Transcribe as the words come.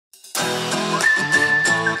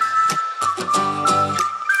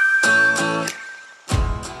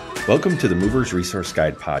Welcome to the Movers Resource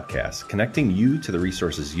Guide podcast, connecting you to the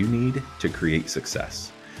resources you need to create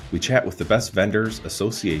success. We chat with the best vendors,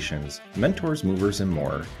 associations, mentors, movers, and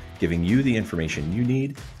more, giving you the information you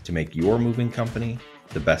need to make your moving company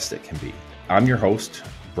the best it can be. I'm your host,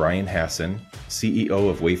 Brian Hassan, CEO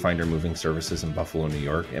of Wayfinder Moving Services in Buffalo, New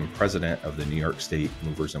York, and president of the New York State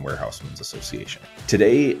Movers and Warehousemen Association.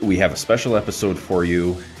 Today, we have a special episode for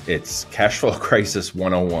you. It's Cashflow Crisis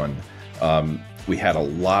 101. We had a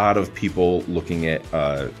lot of people looking at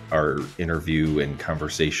our interview and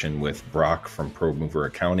conversation with Brock from Pro Mover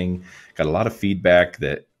Accounting. Got a lot of feedback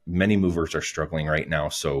that many movers are struggling right now.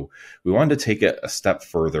 So we wanted to take it a step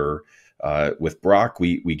further. With Brock,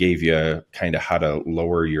 we gave you kind of how to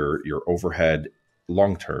lower your overhead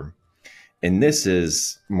long-term. And this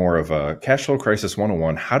is more of a Cashflow Crisis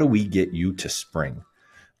 101. How do we get you to spring?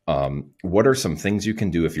 What are some things you can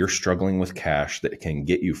do if you're struggling with cash that can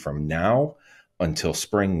get you from now until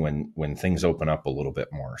spring when things open up a little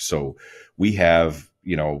bit more? So we have,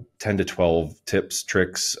 10 to 12 tips,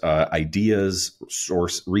 tricks, ideas,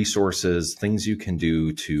 resources, things you can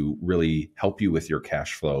do to really help you with your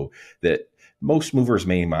cash flow that most movers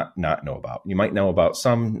may not know about. You might know about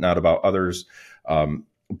some, not about others.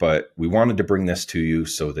 But we wanted to bring this to you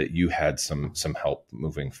so that you had some help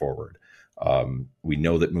moving forward. We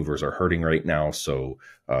know that movers are hurting right now, so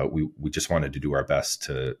we just wanted to do our best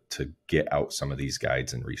to get out some of these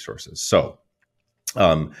guides and resources. So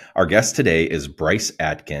our guest today is Bryce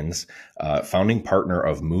Adkins, founding partner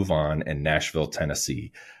of Move On in Nashville,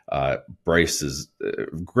 Tennessee. Bryce has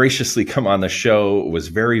graciously come on the show, was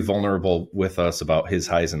very vulnerable with us about his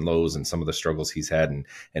highs and lows and some of the struggles he's had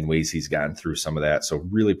and ways he's gotten through some of that. So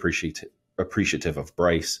really appreciative of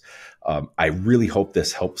Bryce. I really hope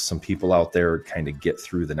this helps some people out there kind of get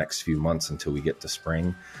through the next few months until we get to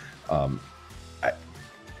spring. I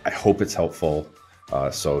hope it's helpful.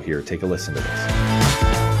 So here, take a listen to this.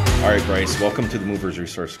 All right, Bryce, welcome to the Movers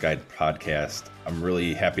Resource Guide podcast. I'm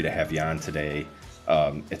really happy to have you on today.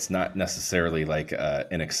 It's not necessarily like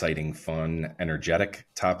an exciting, fun, energetic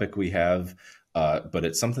topic we have, but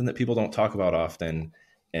it's something that people don't talk about often.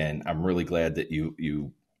 And I'm really glad that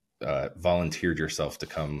you volunteered yourself to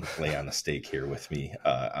come lay on the stake here with me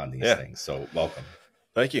on these things. So welcome.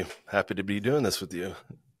 Thank you. Happy to be doing this with you.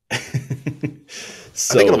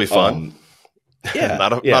 So, I think it'll be fun.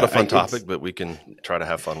 Not a fun topic, but we can try to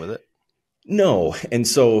have fun with it. No. And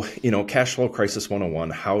so, Cash Flow Crisis 101,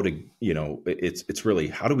 how to, it's really,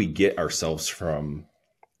 how do we get ourselves from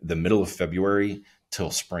the middle of February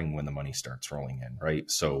till spring when the money starts rolling in, right?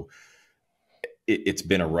 So it's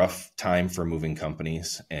been a rough time for moving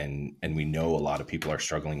companies, and we know a lot of people are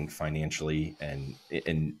struggling financially, and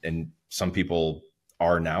some people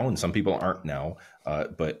are now and some people aren't now.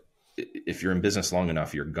 But if you're in business long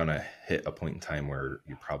enough, you're going to hit a point in time where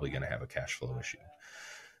you're probably going to have a cash flow issue.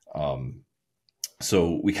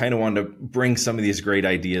 So we kind of wanted to bring some of these great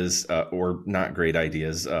ideas or not great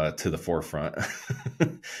ideas to the forefront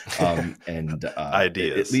and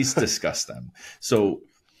ideas. At least discuss them. So,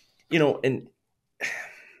 and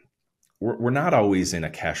we're not always in a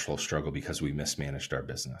cash flow struggle because we mismanaged our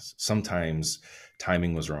business. Sometimes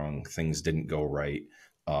timing was wrong. Things didn't go right.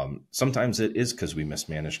 Sometimes it is because we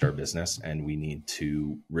mismanaged our business and we need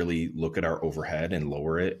to really look at our overhead and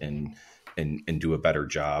lower it and do a better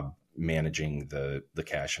job managing the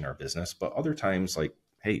cash in our business. But other times, like,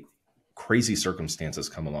 hey, crazy circumstances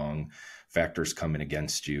come along, factors come in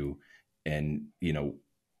against you, and,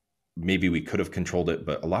 maybe we could have controlled it,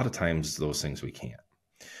 but a lot of times those things we can't.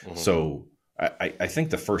 Mm-hmm. So I think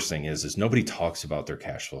the first thing is nobody talks about their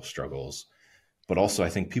cash flow struggles. But also, I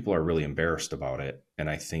think people are really embarrassed about it. And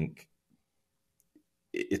I think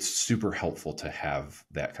it's super helpful to have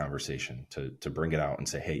that conversation, to bring it out and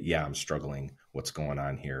say, hey, yeah, I'm struggling. What's going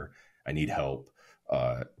on here? I need help.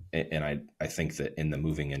 And I think that in the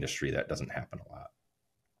moving industry, that doesn't happen a lot.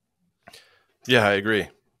 Yeah, I agree.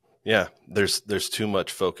 Yeah, there's too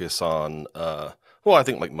much focus on, I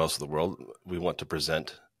think like most of the world, we want to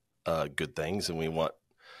present good things, and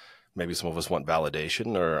maybe some of us want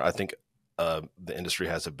validation, or I think the industry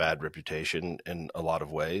has a bad reputation in a lot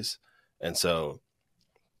of ways. And so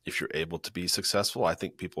if you're able to be successful, I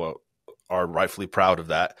think people are rightfully proud of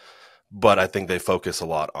that, but I think they focus a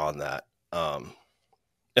lot on that. And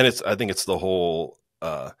I think it's the whole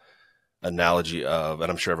analogy of,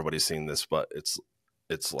 and I'm sure everybody's seen this, but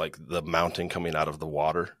it's like the mountain coming out of the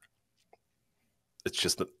water. It's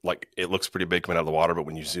just like, it looks pretty big coming out of the water, but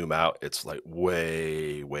when you zoom out, it's like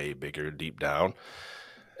way, way bigger deep down.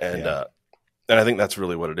 And, and I think that's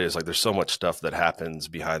really what it is. Like, there's so much stuff that happens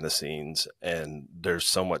behind the scenes, and there's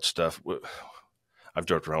so much stuff. I've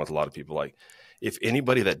joked around with a lot of people, like, if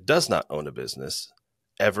anybody that does not own a business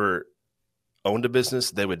ever owned a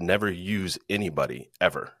business, they would never use anybody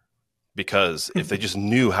ever. Because if they just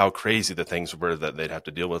knew how crazy the things were that they'd have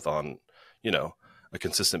to deal with on, a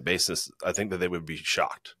consistent basis, I think that they would be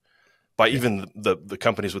shocked by even the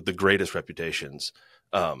companies with the greatest reputations.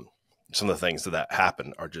 Some of the things that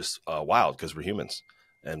happen are just wild because we're humans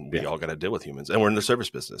and we all got to deal with humans, and we're in the service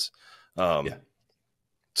business. So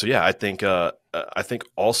yeah, I think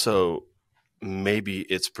also maybe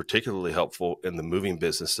it's particularly helpful in the moving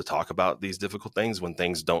business to talk about these difficult things when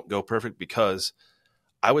things don't go perfect, because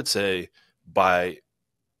I would say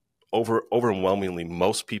overwhelmingly,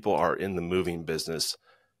 most people are in the moving business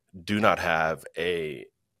do not have a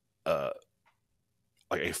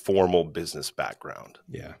formal business background.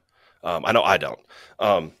 Yeah. I know I don't.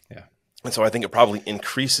 And so I think it probably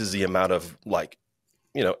increases the amount of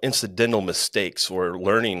incidental mistakes or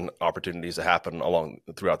learning opportunities that happen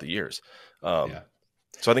throughout the years. So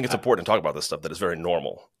I think it's important to talk about this stuff that is very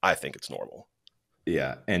normal. I think it's normal.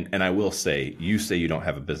 Yeah. And I will say you don't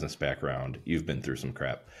have a business background. You've been through some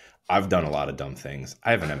crap. I've done a lot of dumb things.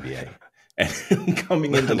 I have an MBA. And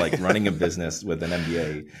coming into running a business with an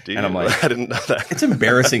MBA, and I'm like, I didn't know that. It's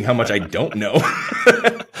embarrassing how much I don't know.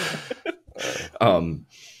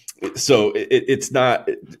 So it's not,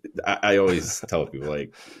 I always tell people,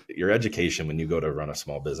 your education when you go to run a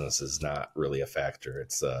small business is not really a factor.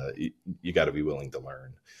 It's you got to be willing to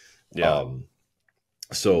learn. Yeah.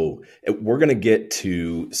 So we're going to get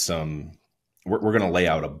to we're going to lay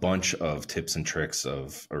out a bunch of tips and tricks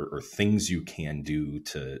or things you can do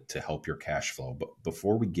to help your cash flow. But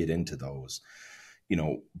before we get into those,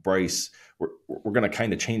 Bryce, we're going to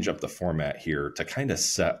kind of change up the format here to kind of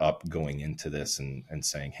set up going into this and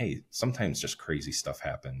saying, hey, sometimes just crazy stuff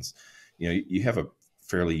happens. You have a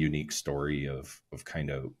fairly unique story of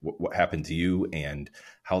kind of what happened to you and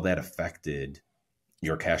how that affected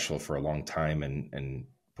your cash flow for a long time and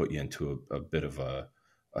put you into a bit of a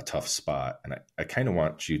tough spot. And I kind of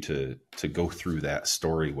want you to go through that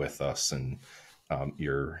story with us and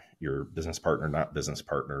your business partner, not business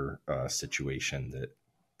partner situation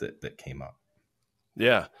that came up.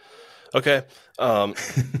 Yeah. Okay.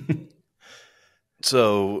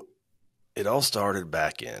 So it all started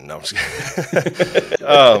back in. No, I'm just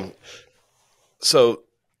kidding. So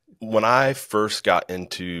when I first got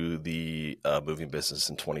into the moving business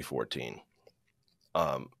in 2014,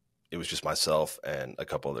 it was just myself and a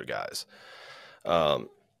couple other guys.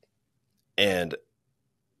 And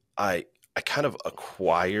I kind of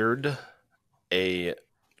acquired a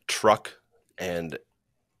truck and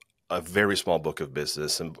a very small book of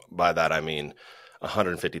business. And by that, I mean,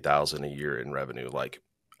 $150,000 a year in revenue, like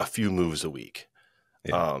a few moves a week.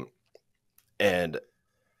 Yeah. And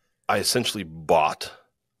I essentially bought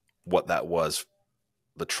what that was,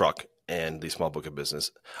 the truck and the small book of business.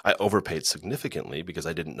 I overpaid significantly because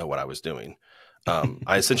I didn't know what I was doing.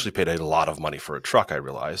 I essentially paid a lot of money for a truck, I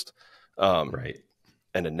realized. Right.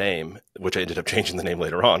 And a name, which I ended up changing the name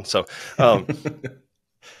later on. So,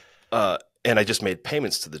 and I just made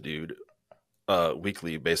payments to the dude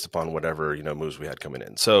weekly based upon whatever, moves we had coming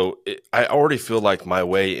in. So I already feel like my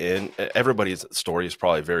way in, everybody's story is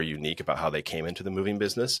probably very unique about how they came into the moving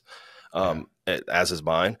business, as is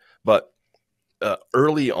mine. But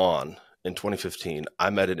early on in 2015, I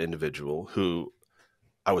met an individual who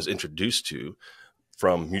I was introduced to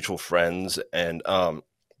from mutual friends. And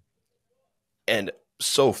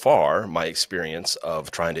so far, my experience of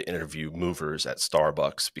trying to interview movers at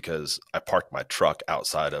Starbucks, because I parked my truck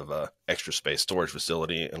outside of a extra space storage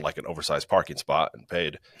facility in an oversized parking spot and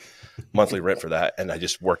paid monthly rent for that. And I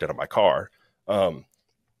just worked out of my car. So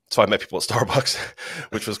I met people at Starbucks,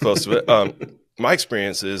 which was close to it. My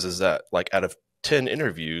experience is that out of 10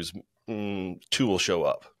 interviews, 2 will show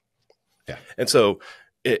up. Yeah. And so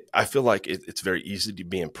I feel like it's very easy to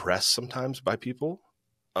be impressed sometimes by people.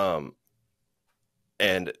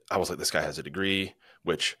 And I was like, this guy has a degree,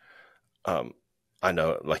 which I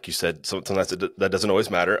know, like you said, sometimes that doesn't always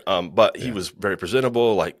matter. But he was very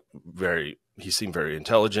presentable, he seemed very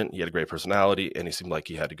intelligent. He had a great personality, and he seemed like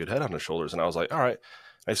he had a good head on his shoulders. And I was like, all right.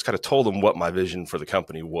 I just kind of told him what my vision for the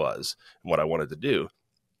company was and what I wanted to do.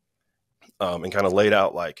 And kind of laid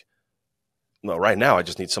out no, right now I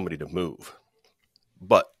just need somebody to move.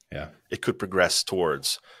 But it could progress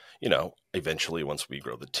towards, eventually once we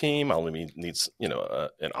grow the team, I only need,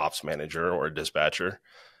 an ops manager or a dispatcher.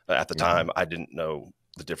 At the time, I didn't know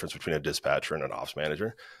the difference between a dispatcher and an ops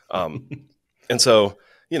manager. And so,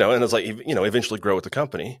 and it's eventually grow with the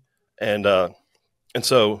company. And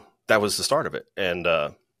so that was the start of it. And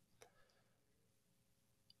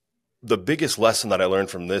the biggest lesson that I learned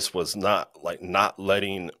from this was not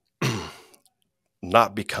letting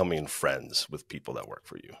not becoming friends with people that work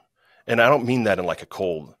for you. And I don't mean that in like a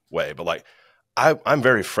cold way, but like I'm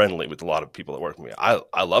very friendly with a lot of people that work for me.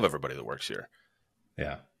 I love everybody that works here.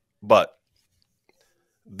 Yeah. But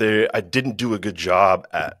I didn't do a good job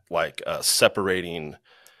at like separating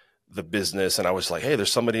the business. And I was like, hey,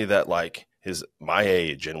 there's somebody that like is my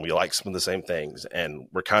age and we like some of the same things. And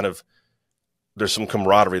we're kind of, there's some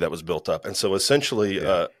camaraderie that was built up. And so essentially,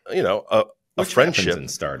 you know, a friendship happens in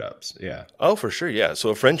startups. Yeah. Oh, for sure. Yeah. So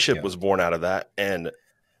a friendship was born out of that. And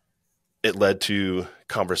it led to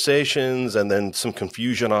conversations and then some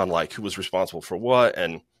confusion on like who was responsible for what.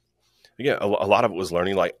 And again, a lot of it was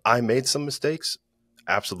learning. Like I made some mistakes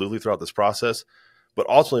absolutely throughout this process, but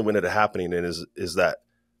ultimately when it happening is that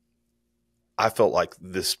I felt like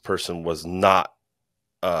this person was not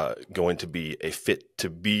going to be a fit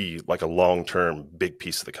to be like a long-term big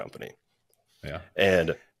piece of the company. Yeah.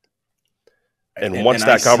 And once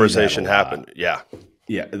that conversation happened, yeah,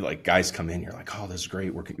 like guys come in, you're like, oh, this is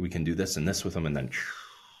great. We can do this and this with them. And then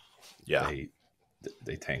they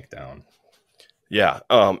tank down. Yeah.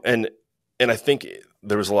 And I think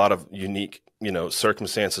there was a lot of unique, you know,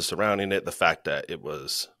 circumstances surrounding it. The fact that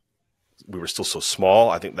we were still so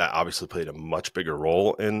small, I think that obviously played a much bigger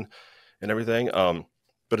role in everything.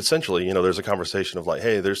 But essentially, you know, there's a conversation of like,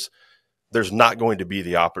 hey, there's not going to be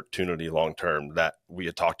the opportunity long-term that we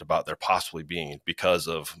had talked about there possibly being because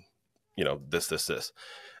of, you know, this.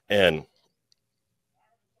 And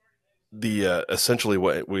the, essentially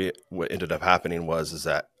what ended up happening is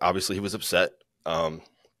that obviously he was upset.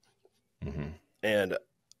 And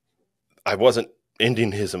I wasn't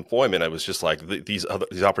ending his employment. I was just like, these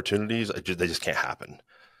opportunities, they just can't happen.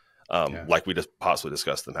 Like we just possibly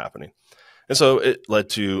discussed them happening. And so it led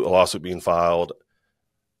to a lawsuit being filed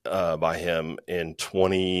by him in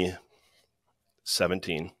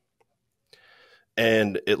 2017.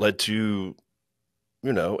 And it led to,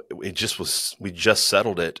 you know, we just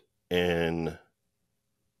settled it in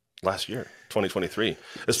last year, 2023,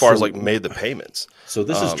 as far as like made the payments. So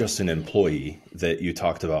this is just an employee that you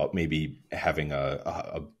talked about maybe having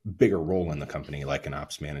a bigger role in the company, like an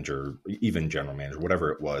ops manager, even general manager,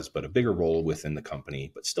 whatever it was, but a bigger role within the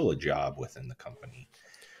company, but still a job within the company.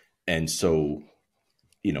 And so,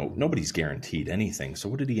 you know, nobody's guaranteed anything. So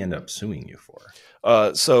what did he end up suing you for?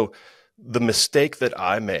 So the mistake that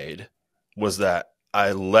I made was that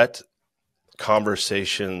I let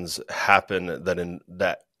conversations happen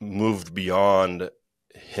that moved beyond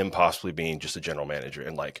him possibly being just a general manager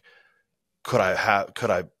and like, could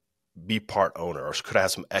I be part owner or could I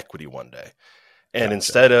have some equity one day? And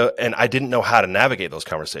and I didn't know how to navigate those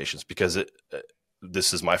conversations because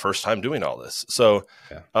this is my first time doing all this. So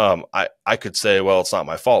I could say, well, it's not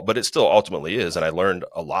my fault, but it still ultimately is. And I learned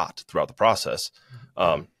a lot throughout the process.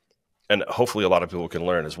 And hopefully a lot of people can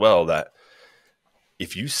learn as well that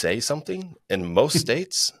if you say something in most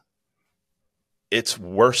states, it's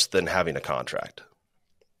worse than having a contract.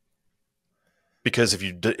 Because if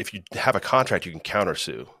you have a contract, you can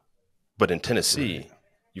countersue, but in Tennessee,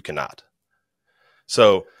 you cannot.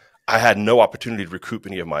 So I had no opportunity to recoup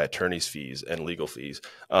any of my attorney's fees and legal fees.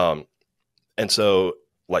 And so,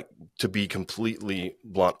 like, to be completely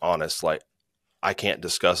blunt, honest, like, I can't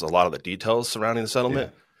discuss a lot of the details surrounding the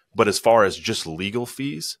settlement. But as far as just legal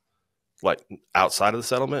fees, like outside of the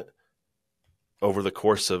settlement, over the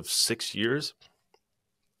course of 6 years,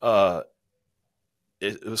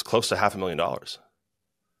 it was close to $500,000.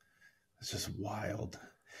 It's just wild.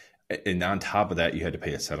 And on top of that, you had to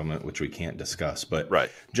pay a settlement, which we can't discuss. But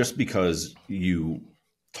just because you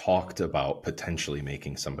talked about potentially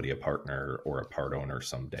making somebody a partner or a part owner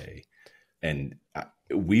someday, and I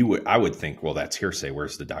would think, well, that's hearsay.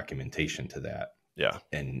 Where's the documentation to that? Yeah.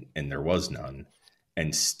 And there was none.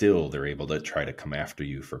 And still they're able to try to come after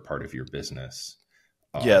you for part of your business.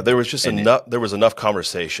 There was just enough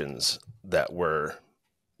conversations that were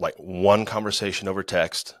like one conversation over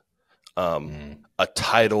text, a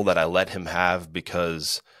title that I let him have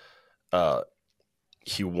because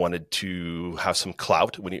he wanted to have some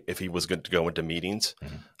clout if he was going to go into meetings.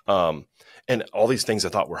 And all these things I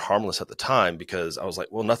thought were harmless at the time because I was like,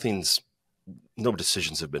 well, no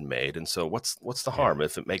decisions have been made. And so what's the harm?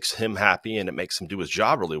 If it makes him happy and it makes him do his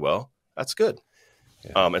job really well, that's good.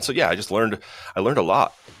 And so, I learned a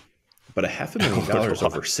lot. But $500,000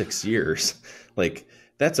 over 6 years, like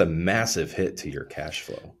that's a massive hit to your cash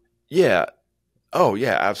flow. Yeah. Oh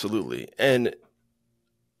yeah, absolutely. And,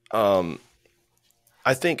 I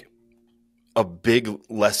think a big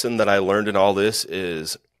lesson that I learned in all this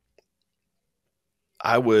is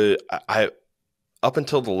I up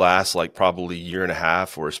until the last, like probably year and a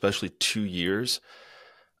half or especially 2 years,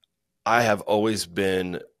 I have always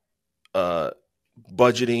been,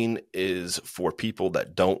 budgeting is for people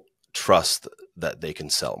that don't trust that they can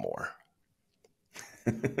sell more.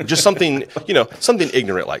 Just something, something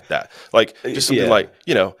ignorant like that. Like just something like,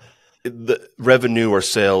 the revenue or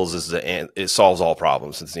sales is it solves all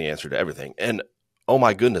problems. It's the answer to everything. And oh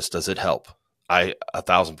my goodness, does it help? I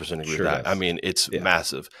 1,000% agree with that. Does. I mean, it's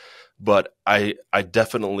massive, but I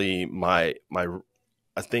definitely, I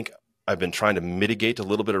think I've been trying to mitigate a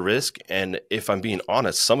little bit of risk. And if I'm being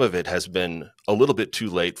honest, some of it has been a little bit too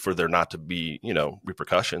late for there not to be,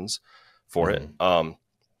 repercussions for it.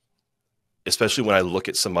 Especially when I look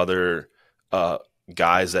at some other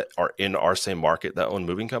guys that are in our same market that own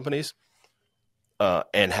moving companies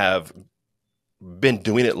and have been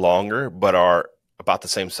doing it longer, but are about the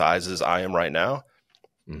same size as I am right now.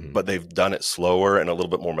 But they've done it slower and a little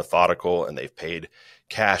bit more methodical, and they've paid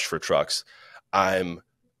cash for trucks.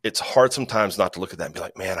 It's hard sometimes not to look at that and be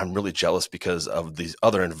like, man, I'm really jealous because of these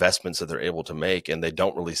other investments that they're able to make. And they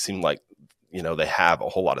don't really seem like, they have a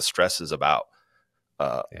whole lot of stresses about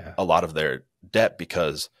a lot of their debt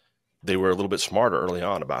because they were a little bit smarter early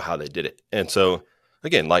on about how they did it. And so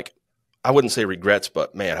again, like I wouldn't say regrets,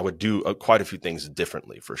 but man, I would do quite a few things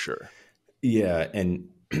differently for sure. Yeah. And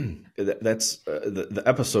that's the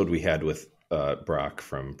episode we had with Brock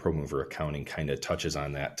from Pro Mover Accounting kind of touches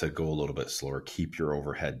on that, to go a little bit slower, keep your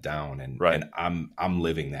overhead down. And, right. and I'm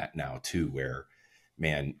living that now too, where,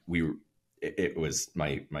 man, it was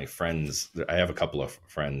my friends. I have a couple of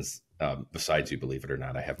friends besides you, believe it or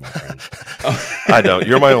not. I have my friends. I don't.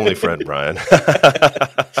 You're my only friend, Brian.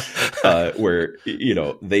 Where,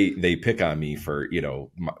 they pick on me for,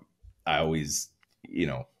 I always,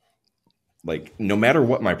 like no matter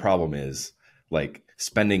what my problem is, like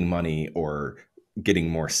spending money or getting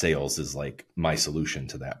more sales is like my solution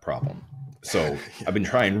to that problem. So I've been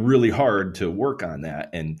trying really hard to work on that.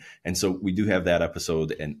 And so we do have that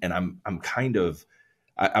episode, and I'm trying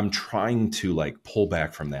to like pull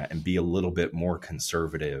back from that and be a little bit more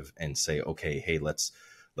conservative and say, okay, hey, let's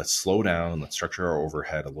slow down. Let's structure our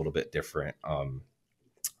overhead a little bit different.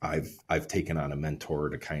 I've taken on a mentor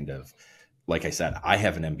to kind of, like I said, I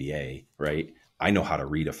have an MBA, right? I know how to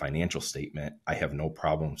read a financial statement. I have no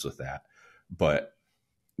problems with that. But,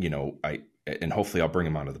 and hopefully I'll bring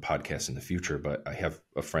him onto the podcast in the future, but I have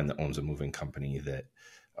a friend that owns a moving company that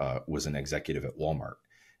was an executive at Walmart,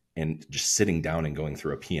 and just sitting down and going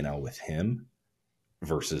through a P&L with him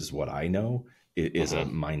versus what I know is a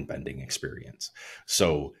mind-bending experience.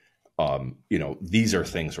 So, these are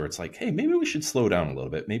things where it's like, hey, maybe we should slow down a little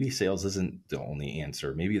bit. Maybe sales isn't the only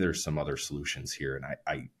answer. Maybe there's some other solutions here. And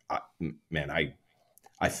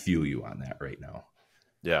I feel you on that right now.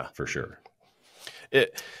 Yeah, for sure.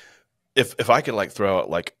 If I could like throw out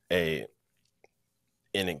like I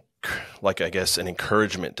guess an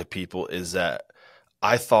encouragement to people is that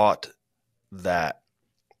I thought that,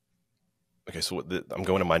 okay, so I'm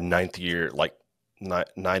going to my 9th year, like 9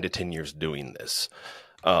 to 10 years doing this.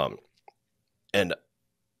 And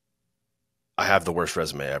I have the worst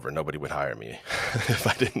resume ever. Nobody would hire me if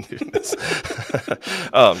I didn't do this.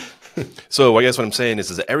 So I guess what I'm saying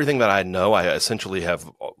is that everything that I know, I essentially have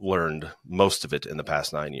learned most of it in the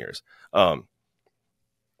past 9 years. I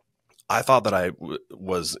thought that I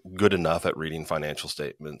was good enough at reading financial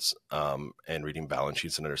statements and reading balance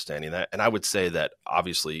sheets and understanding that. And I would say that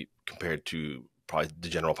obviously compared to probably the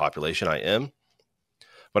general population, I am.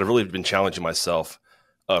 But I've really been challenging myself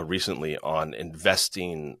recently on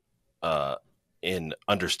investing in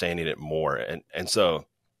understanding it more. And so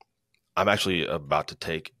I'm actually about to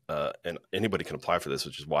take, and anybody can apply for this,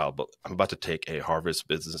 which is wild, but I'm about to take a Harvard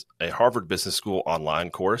Business School online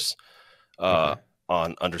course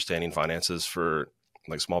on understanding finances for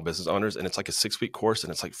like small business owners. And it's like a 6-week course,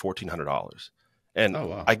 and it's like $1,400. And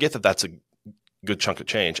I get that that's a good chunk of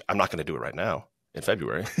change. I'm not going to do it right now in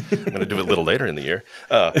February. I'm going to do it a little later in the year.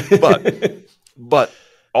 But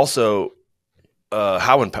also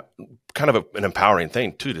kind of an empowering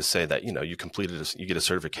thing too, to say that, you completed you get a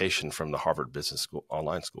certification from the Harvard Business School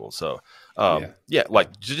online school. So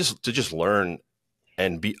like to just learn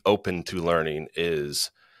and be open to learning is,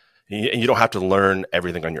 and you don't have to learn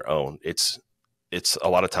everything on your own. It's a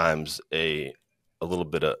lot of times a little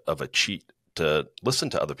bit of a cheat to listen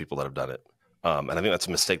to other people that have done it. And I think that's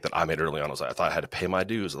a mistake that I made early on. I thought I had to pay my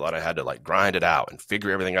dues. I thought I had to like grind it out and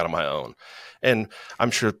figure everything out on my own. And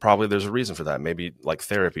I'm sure probably there's a reason for that. Maybe like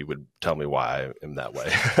therapy would tell me why I am that way.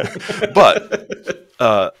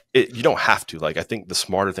 But you don't have to. Like, I think the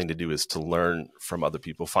smarter thing to do is to learn from other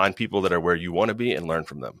people, find people that are where you want to be and learn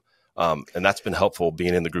from them. And that's been helpful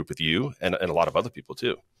being in the group with you and a lot of other people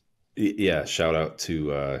too. Yeah. Shout out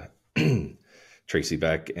to Tracy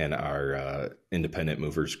Beck and our independent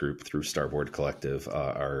movers group through Starboard Collective,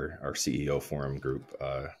 our CEO forum group,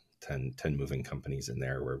 10 moving companies in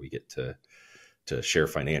there where we get to share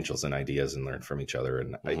financials and ideas and learn from each other.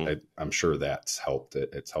 And I'm sure that's helped.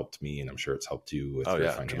 It's helped me, and I'm sure it's helped you with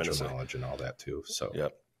your financial knowledge and all that too. So,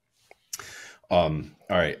 yep. All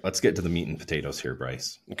right, let's get to the meat and potatoes here,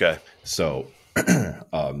 Bryce. Okay. So,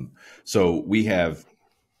 so we have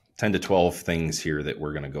 10 to 12 things here that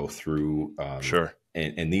we're going to go through. Sure.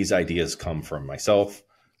 And these ideas come from myself,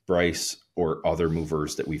 Bryce, or other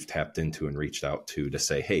movers that we've tapped into and reached out to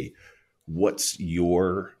say, hey, what's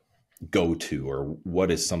your go-to, or what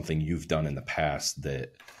is something you've done in the past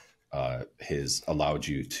that has allowed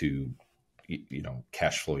you to,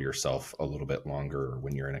 cash flow yourself a little bit longer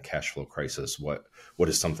when you're in a cash flow crisis? What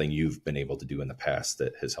is something you've been able to do in the past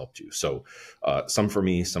that has helped you? So some from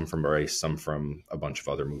me, some from Bryce, some from a bunch of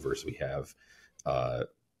other movers we have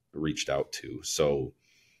reached out to. So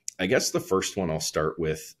I guess the first one I'll start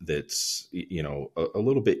with that's, a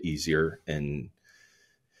little bit easier and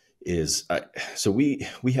is, so we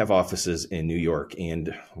have offices in New York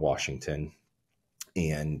and Washington,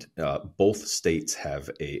 and both states have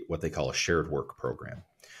what they call a shared work program.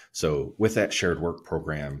 So with that shared work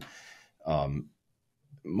program,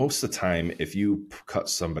 most of the time, if you cut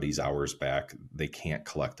somebody's hours back, they can't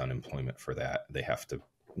collect unemployment for that. They have to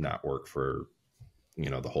not work for,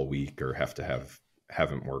 the whole week, or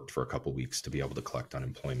haven't worked for a couple of weeks to be able to collect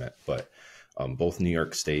unemployment. But both New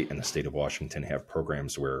York State and the state of Washington have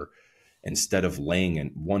programs where instead of laying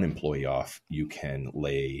one employee off, you can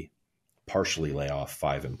partially lay off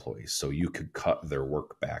 5 employees. So you could cut their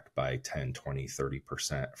work back by 10, 20,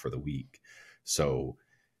 30% for the week. So,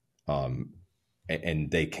 and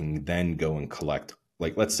they can then go and collect,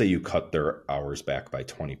 like, let's say you cut their hours back by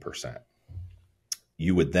 20%.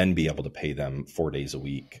 You would then be able to pay them 4 days a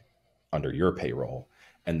week under your payroll.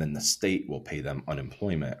 And then the state will pay them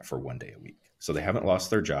unemployment for 1 day a week. So they haven't lost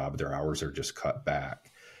their job. Their hours are just cut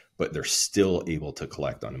back, but they're still able to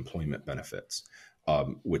collect unemployment benefits,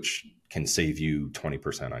 which can save you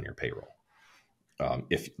 20% on your payroll.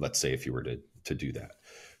 Let's say if you were to do that.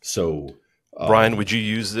 So, Brian, would you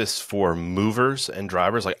use this for movers and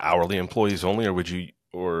drivers, like hourly employees only,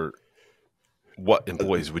 or what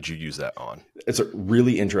employees would you use that on? It's a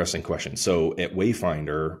really interesting question. So at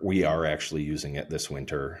Wayfinder, we are actually using it this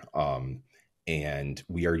winter, and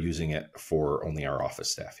we are using it for only our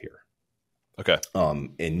office staff here. Okay.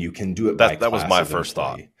 And you can do it by class. That was my first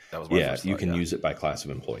thought. You can use it by class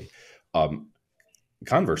of employee.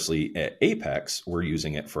 Conversely, at Apex, we're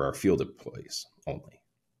using it for our field employees only.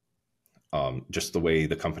 Just the way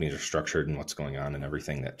the companies are structured and what's going on and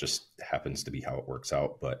everything, that just happens to be how it works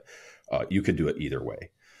out. But you could do it either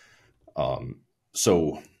way.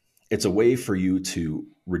 So it's a way for you to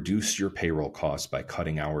reduce your payroll costs by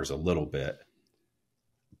cutting hours a little bit,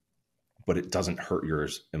 but it doesn't hurt your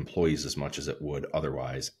employees as much as it would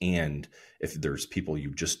otherwise. And if there's people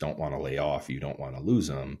you just don't want to lay off, you don't want to lose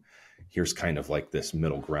them, here's kind of like this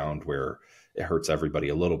middle ground where it hurts everybody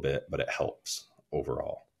a little bit, but it helps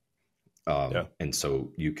overall. And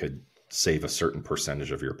so you could save a certain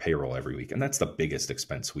percentage of your payroll every week. And that's the biggest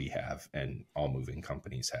expense we have, and all moving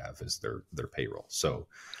companies have, is their payroll. So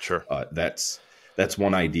sure, that's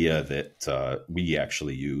one idea that we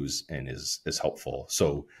actually use and is helpful.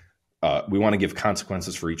 So we want to give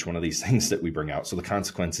consequences for each one of these things that we bring out. So the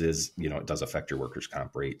consequence is, it does affect your workers'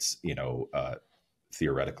 comp rates,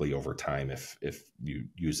 theoretically over time, if you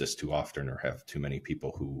use this too often or have too many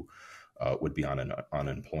people who would be on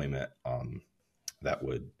unemployment, that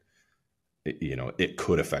would, it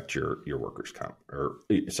could affect your workers' comp,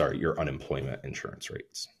 your unemployment insurance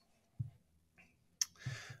rates.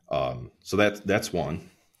 So that's one.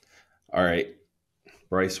 All right,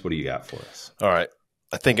 Bryce, what do you got for us? All right.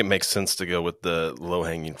 I think it makes sense to go with the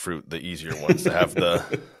low-hanging fruit, the easier ones, to have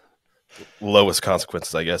the lowest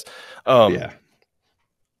consequences, I guess. Yeah.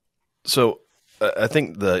 So I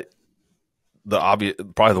think the obvious,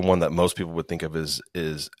 probably the one that most people would think of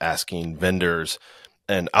is asking vendors,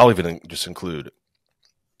 and I'll even just include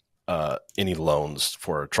any loans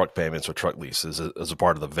for truck payments or truck leases as a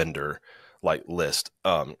part of the vendor list,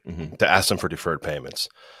 to ask them for deferred payments.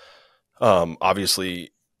 Obviously,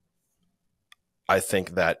 I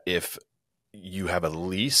think that if you have a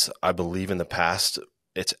lease, I believe in the past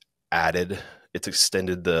it's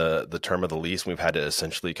extended the term of the lease. We've had to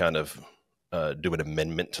essentially kind of do an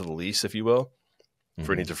amendment to the lease, if you will,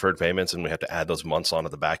 for any deferred payments, and we have to add those months on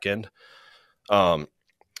at the back end. And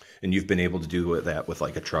you've been able to do that with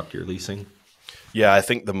like a truck you're leasing? Yeah, I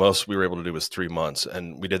think the most we were able to do was 3 months,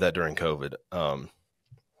 and we did that during COVID.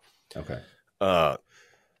 Okay.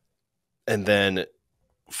 And then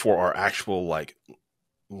for our actual, like,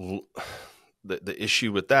 the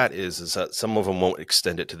issue with that is that some of them won't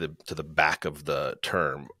extend it to the back of the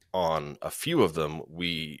term. On a few of them,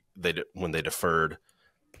 when they deferred,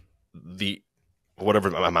 the whatever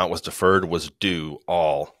amount was deferred was due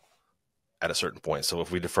all at a certain point. So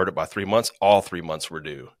if we deferred it by 3 months, all 3 months were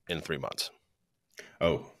due in 3 months.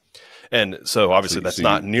 Oh, and so obviously that's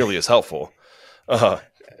not nearly as helpful.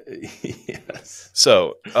 Yes.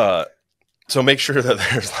 So make sure that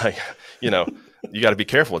there's, like, you got to be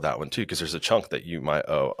careful with that one too, because there's a chunk that you might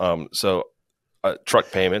owe. So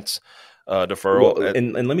truck payments, deferral. Well,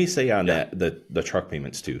 and let me say on that, the truck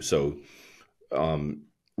payments too. So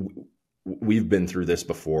we've been through this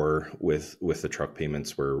before with the truck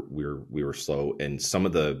payments where we were slow, and some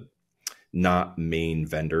of the not main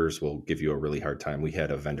vendors will give you a really hard time. We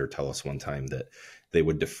had a vendor tell us one time that they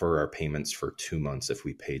would defer our payments for 2 months if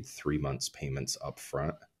we paid 3 months payments up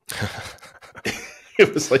front.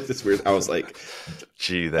 It was like this weird, I was like,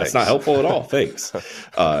 gee, that's not helpful at all. Thanks.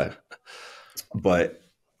 But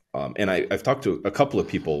and I've talked to a couple of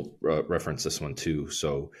people reference this one too.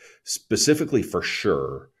 So specifically for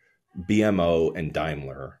sure, BMO and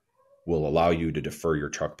Daimler will allow you to defer your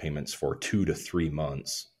truck payments for 2 to 3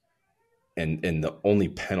 months. And the only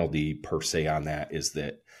penalty per se on that is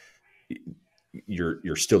that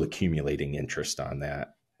you're still accumulating interest on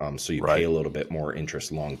that. So you pay a little bit more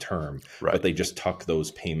interest long term, but they just tuck those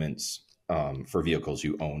payments for vehicles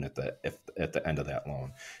you own at the end of that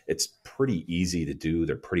loan. It's pretty easy to do.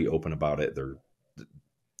 They're pretty open about it.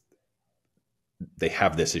 They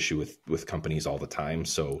have this issue with companies all the time.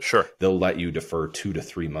 So they'll let you defer 2 to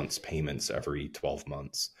 3 months payments every 12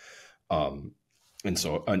 months. And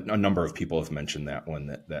so a number of people have mentioned that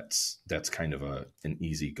one, that's kind of an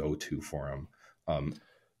easy go-to for them.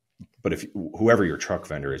 But if whoever your truck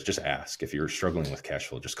vendor is, just ask. If you're struggling with cash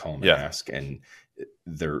flow, just call them and ask, and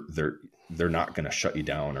they're not going to shut you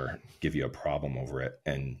down or give you a problem over it.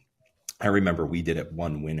 And I remember we did it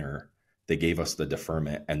one winter. They gave us the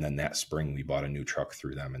deferment, and then that spring we bought a new truck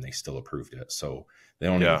through them, and they still approved it. So they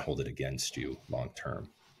don't even hold it against you long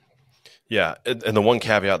term. Yeah. And the one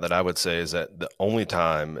caveat that I would say is that the only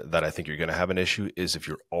time that I think you're going to have an issue is if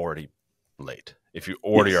you're already late. If you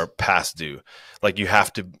already are past due, like, you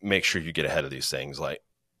have to make sure you get ahead of these things, like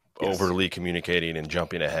overly communicating and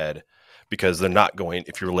jumping ahead, because they're not going,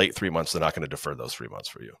 if you're late 3 months, they're not going to defer those 3 months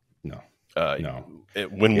for you. No.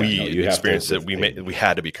 When we experienced it, we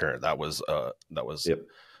had to be current. That was a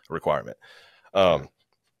requirement. And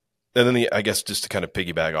then I guess just to kind of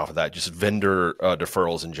piggyback off of that, just vendor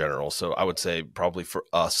deferrals in general. So I would say probably for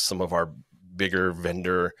us, some of our bigger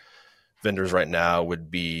vendors right now would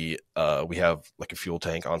be, we have like a fuel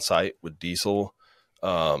tank on site with diesel.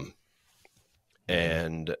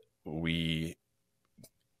 And we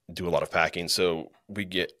do a lot of packing. So we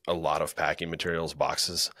get a lot of packing materials,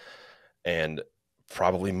 boxes, and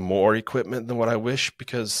probably more equipment than what I wish,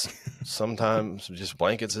 because sometimes just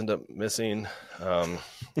blankets end up missing.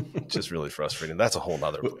 It's just really frustrating. That's a whole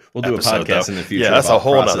nother We'll do episode, a podcast in the future. Yeah, that's about a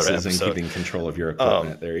whole nother processes episode. And keeping control of your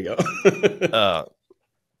equipment. There you go.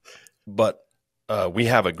 But we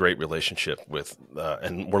have a great relationship with,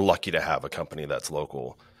 and we're lucky to have a company that's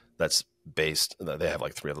local, that's based. They have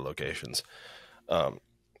like 3 other locations, and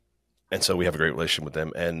so we have a great relationship with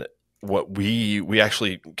them. And what we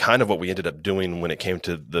actually kind of what we ended up doing when it came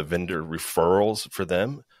to the vendor referrals for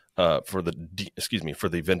them, for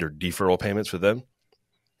the vendor deferral payments for them,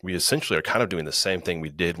 we essentially are kind of doing the same thing we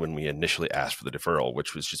did when we initially asked for the deferral,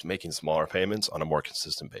 which was just making smaller payments on a more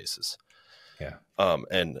consistent basis. Yeah.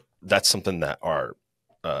 And that's something that our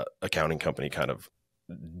accounting company kind of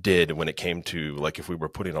did when it came to, like, if we were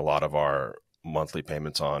putting a lot of our monthly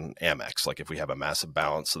payments on Amex, like if we have a massive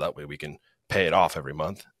balance, so that way we can pay it off every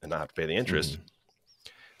month and not have to pay the interest.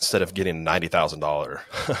 Instead of getting $90,000,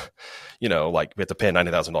 like we have to pay a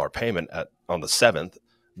 $90,000 payment on the 7th,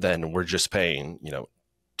 then we're just paying, $10,000,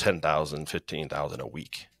 $15,000 a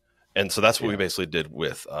week. And so that's what we basically did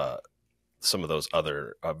with some of those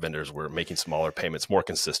other vendors. Were making smaller payments more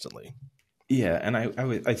consistently. Yeah. And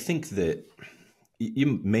I think that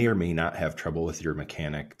you may or may not have trouble with your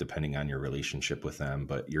mechanic depending on your relationship with them,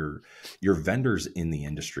 but your vendors in the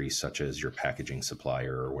industry, such as your packaging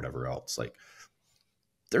supplier or whatever else, like,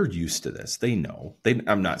 they're used to this. They know.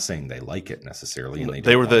 I'm not saying they like it necessarily, and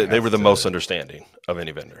they were the most understanding of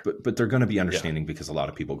any vendor. But they're going to be understanding because a lot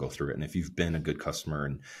of people go through it. And if you've been a good customer,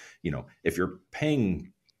 and if you're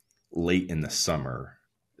paying late in the summer,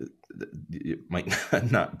 it might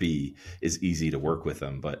not be as easy to work with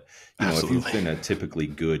them. But if you've been a typically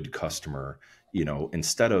good customer,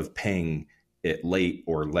 instead of paying it late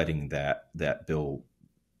or letting that bill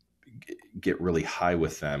get really high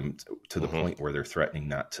with them to the point where they're threatening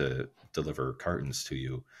not to deliver cartons to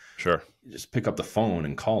you. Sure. You just pick up the phone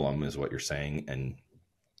and call them, is what you're saying, and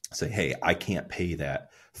say, hey, I can't pay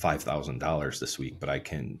that $5,000 this week, but I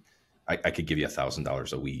could give you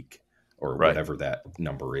 $1,000 a week, or whatever that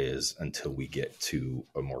number is, until we get to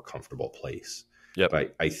a more comfortable place. Yep.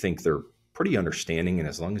 But I think they're pretty understanding, and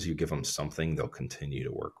as long as you give them something, they'll continue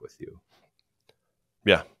to work with you.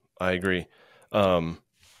 Yeah, I agree. And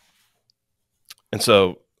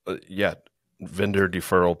so, vendor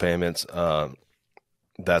deferral payments,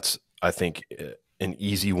 that's, I think, an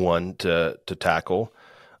easy one to tackle,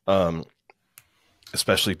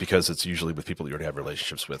 especially because it's usually with people you already have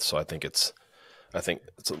relationships with. So I think it's a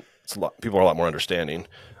lot. People are a lot more understanding.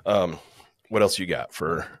 What else you got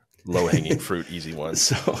for low hanging fruit, easy ones?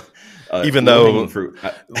 So, even though,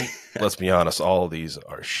 let's be honest, all of these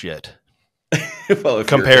are shit. Well,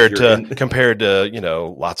 compared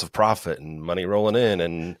to lots of profit and money rolling in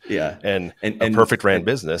and a perfect ran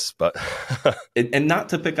business, but and not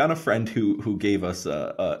to pick on a friend who gave us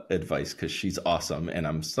advice, because she's awesome and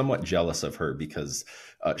I'm somewhat jealous of her because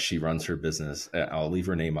she runs her business. I'll leave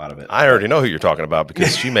her name out of it. I already know who you're talking about,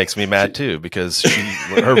 because she makes me mad too, because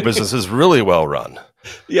her business is really well run.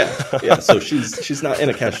 Yeah. So she's not in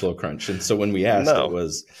a cash flow crunch, and so when we asked, it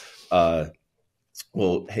was,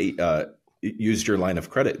 well, hey, used your line of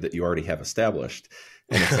credit that you already have established.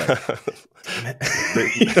 And it's like, damn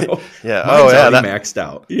it. Mine's maxed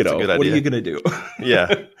out. What are you going to do?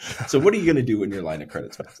 Yeah. So what are you going to do when your line of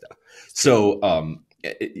credit's maxed out? So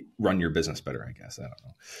run your business better, I guess. I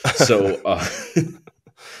don't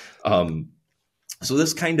know. So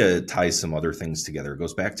this kind of ties some other things together. It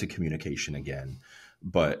goes back to communication again,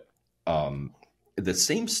 but the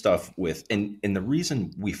same stuff with, and the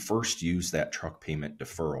reason we first used that truck payment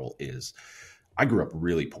deferral is I grew up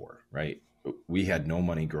really poor, right? We had no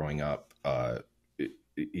money growing up, well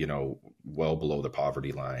below the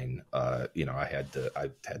poverty line. I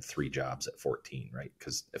had 3 jobs at 14, right?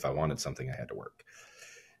 Because if I wanted something, I had to work.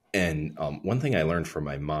 And one thing I learned from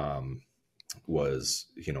my mom was,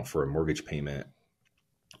 for a mortgage payment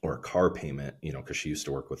or a car payment, because she used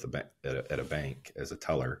to work with at a bank as a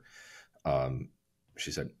teller. She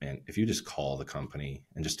said, man, if you just call the company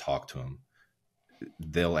and just talk to them,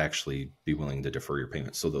 they'll actually be willing to defer your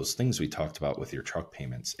payments. So those things we talked about with your truck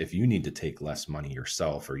payments, if you need to take less money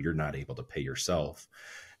yourself, or you're not able to pay yourself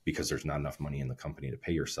because there's not enough money in the company to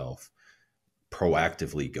pay yourself,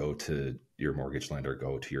 proactively go to your mortgage lender,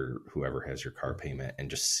 go to your whoever has your car payment, and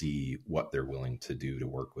just see what they're willing to do to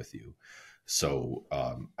work with you. So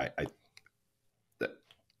I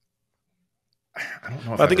don't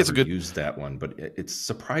know if I think it's a good use that one, but it's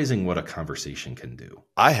surprising what a conversation can do.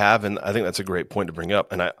 I have, and I think that's a great point to bring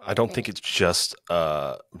up. And I don't think it's just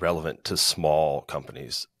relevant to small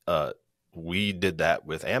companies. We did that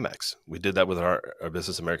with Amex. We did that with our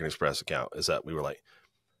Business American Express account, is that we were like,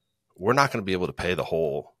 we're not going to be able to pay the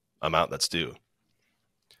whole amount that's due.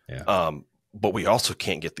 Yeah. But we also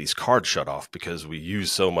can't get these cards shut off because we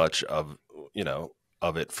use so much of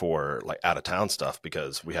it for like out of town stuff,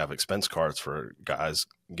 because we have expense cards for guys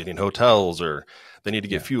getting hotels or they need to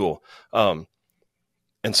get fuel. And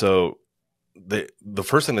so the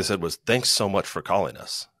first thing they said was, thanks so much for calling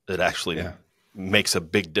us. It actually makes a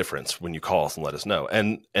big difference when you call us and let us know.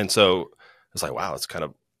 And so it's like, wow, it's kind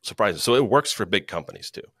of surprising. So it works for big companies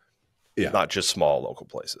too. Yeah. Not just small local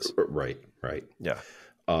places. Right. Yeah.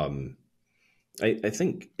 I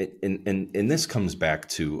think, and this comes back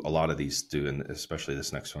to a lot of these do, and especially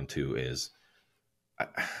this next one too, is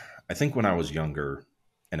I think when I was younger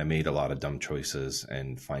and I made a lot of dumb choices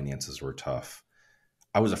and finances were tough,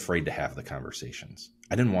 I was afraid to have the conversations.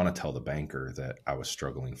 I didn't want to tell the banker that I was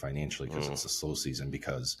struggling financially because it's a slow season,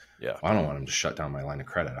 because I don't want them to shut down my line of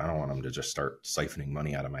credit. I don't want them to just start siphoning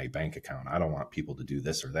money out of my bank account. I don't want people to do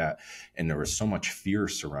this or that. And there was so much fear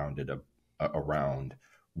surrounded around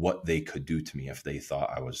what they could do to me if they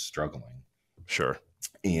thought I was struggling. Sure.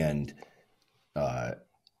 And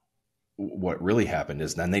what really happened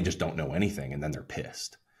is then they just don't know anything, and then they're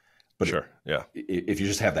pissed. But if you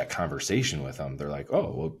just have that conversation with them, they're like,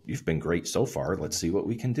 oh, well, you've been great so far. Let's see what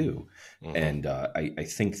we can do. Mm-hmm. And I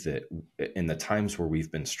think that in the times where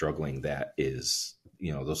we've been struggling, that is,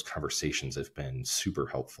 those conversations have been super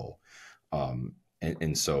helpful.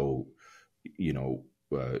 And so,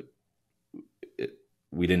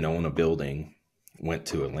 we didn't own a building, went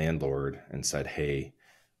to a landlord and said, hey,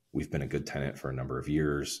 we've been a good tenant for a number of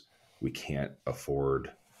years. We can't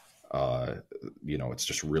afford, it's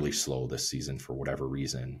just really slow this season for whatever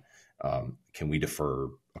reason. Can we defer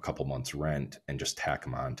a couple months rent and just tack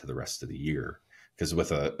them on to the rest of the year? Because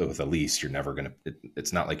with a lease, you're never going to,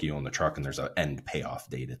 it's not like you own the truck and there's an end payoff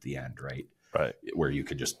date at the end, right? Right. Where you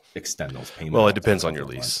could just extend those payments. Well, it depends on your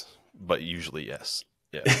lease, but usually yes.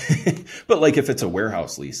 Yeah. But like if it's a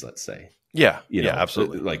warehouse lease, let's say. Yeah.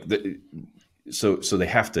 Absolutely. Like so they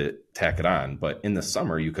have to tack it on, but in the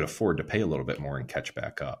summer you could afford to pay a little bit more and catch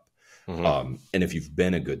back up. Mm-hmm. And if you've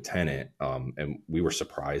been a good tenant, and we were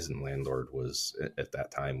surprised, and landlord was at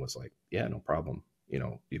that time was like, yeah, no problem.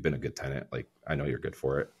 You've been a good tenant. Like, I know you're good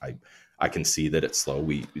for it. I can see that it's slow.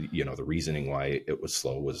 The reasoning why it was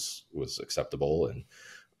slow was acceptable. And,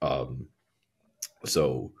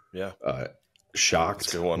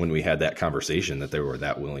 shocked when we had that conversation that they were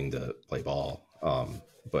that willing to play ball.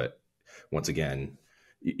 But once again,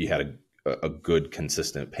 you had a good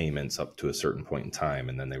consistent payments up to a certain point in time.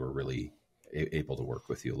 And then they were really able to work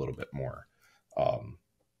with you a little bit more.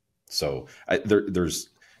 There's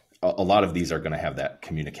a lot of these are going to have that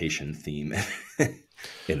communication theme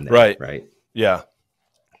in there. Right. Yeah.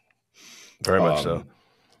 Very much so.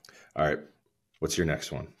 All right. What's your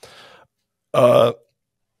next one?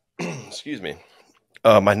 Excuse me.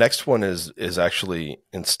 My next one is actually,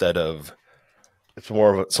 it's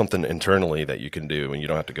more of something internally that you can do and you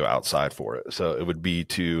don't have to go outside for it. So it would be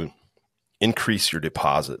to increase your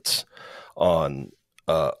deposits on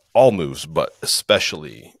all moves, but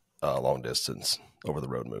especially long distance over the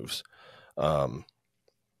road moves.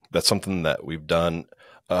 That's something that we've done.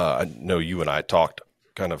 I know you and I talked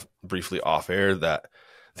kind of briefly off air that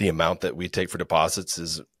the amount that we take for deposits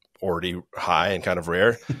is already high and kind of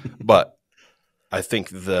rare. But I think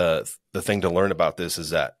the thing to learn about this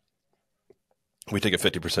is that we take a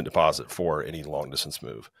 50% deposit for any long distance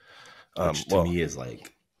move. Which to me is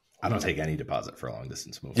like, I don't take any deposit for a long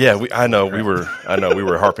distance move. Yeah, I know we were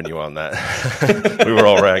harping you on that. We were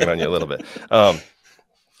all ragging on you a little bit.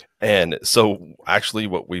 And so actually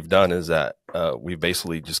what we've done is that we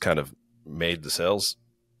basically just kind of made the sales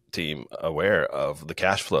team aware of the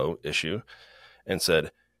cash flow issue and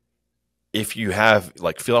said, if you have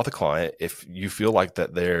fill out the client, if you feel like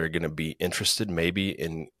that they're going to be interested maybe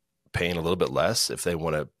in paying a little bit less, if they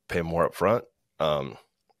want to pay more up front,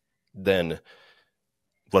 then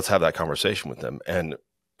let's have that conversation with them. And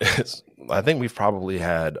I think we've probably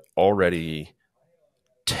had already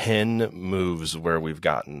 10 moves where we've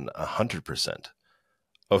gotten 100%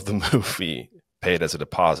 of the move fee paid as a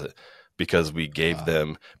deposit because we gave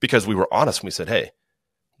them, because we were honest and we said, hey,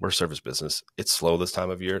 we're a service business. It's slow this time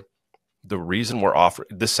of year. The reason we're offering,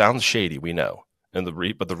 this sounds shady, we know.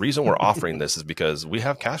 But the reason we're offering this is because we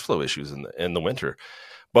have cash flow issues in the winter.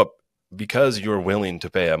 But because you're willing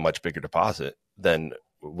to pay a much bigger deposit, then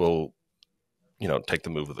we'll, take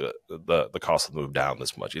the move of the cost of the move down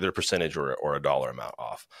this much, either a percentage or a dollar amount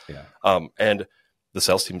off. Yeah. And the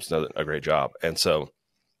sales team's done a great job. And so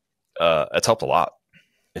it's helped a lot.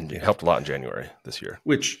 And it helped a lot in January this year.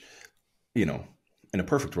 Which, in a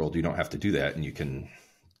perfect world, you don't have to do that and you can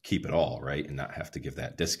keep it all, right? And not have to give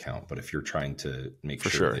that discount. But if you're trying to make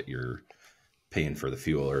sure that you're paying for the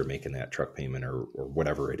fuel or making that truck payment or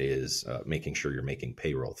whatever it is, making sure you're making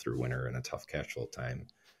payroll through winter in a tough cash flow time,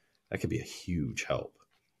 that could be a huge help.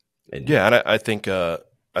 And I think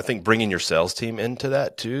bringing your sales team into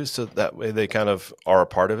that too, so that way they kind of are a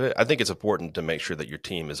part of it. I think it's important to make sure that your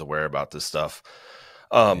team is aware about this stuff.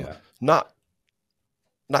 Not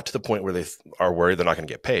to the point where they are worried they're not going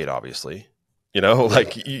to get paid, obviously. I want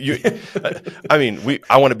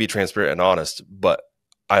to be transparent and honest, but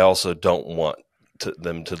I also don't want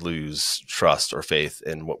them to lose trust or faith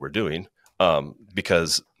in what we're doing,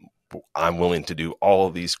 because I'm willing to do all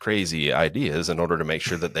of these crazy ideas in order to make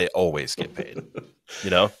sure that they always get paid.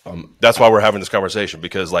 That's why we're having this conversation,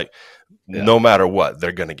 because no matter what,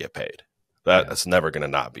 they're going to get paid. That's never going to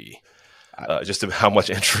not be. Just how much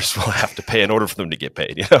interest we'll have to pay in order for them to get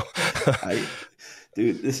paid.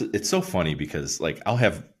 Dude, it's so funny because I'll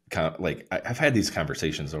have I've had these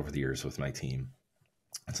conversations over the years with my team.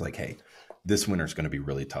 It's like, hey, this winter's going to be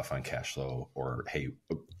really tough on cash flow, or hey,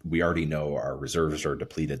 we already know our reserves are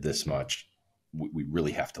depleted this much. We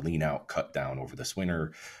really have to lean out, cut down over this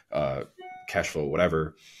winter, cash flow,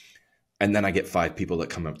 whatever. And then I get 5 people that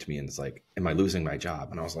come up to me and it's like, am I losing my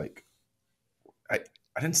job? And I was like, I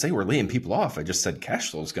didn't say we're laying people off. I just said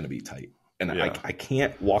cash flow is going to be tight. And I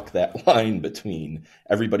can't walk that line between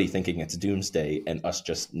everybody thinking it's doomsday and us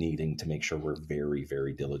just needing to make sure we're very,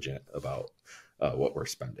 very diligent about what we're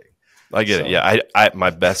spending. I get it. Yeah. I my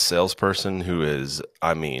best salesperson, who is,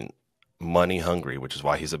 money hungry, which is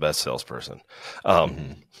why he's the best salesperson.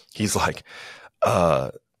 He's like,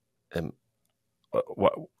 what,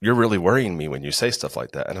 you're really worrying me when you say stuff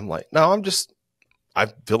like that. And I'm like, no, I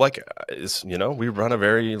feel like it's, we run a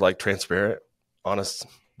very transparent, honest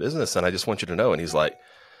business, and I just want you to know. And he's like,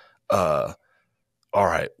 all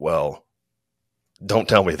right, well, don't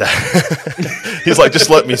tell me that. He's like, just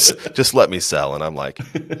let me sell. And I'm like,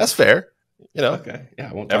 that's fair. You know, okay. Yeah.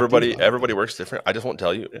 I won't everybody works different. I just won't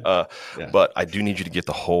tell you. Yeah. Yeah. But I do need you to get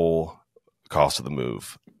the whole cost of the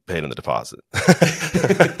move paid in the deposit.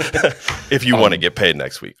 If you want to get paid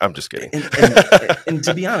next week. I'm just kidding. And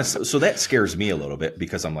to be honest, so that scares me a little bit,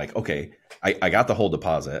 because I'm like, okay, I got the whole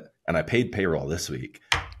deposit and I paid payroll this week.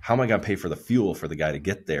 How am I going to pay for the fuel for the guy to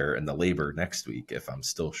get there and the labor next week if I'm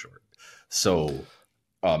still short? So,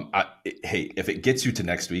 hey, if it gets you to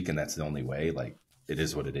next week and that's the only way, like, it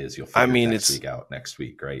is what it is. You'll figure next week out next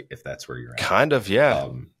week, right? If that's where you're at. Kind of, yeah.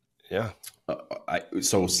 Yeah.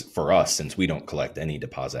 So for us, since we don't collect any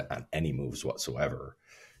deposit on any moves whatsoever,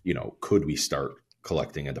 you know, could we start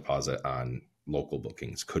collecting a deposit on local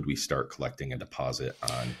bookings? Could we start collecting a deposit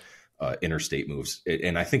on interstate moves?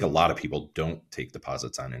 And I think a lot of people don't take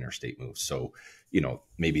deposits on interstate moves. So, you know,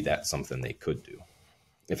 maybe that's something they could do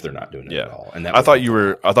if they're not doing it at all. And I thought you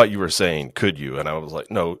were saying, could you? And I was like,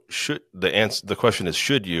 no, should the answer, the question is,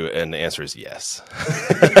 should you? And the answer is yes.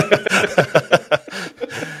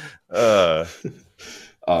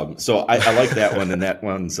 So I like that one. And that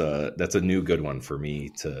one's, that's a new good one for me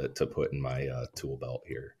to put in my tool belt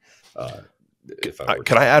here.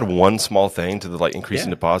 Can I add one small thing to the like increasing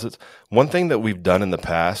deposits? One thing that we've done in the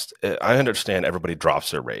past, I understand everybody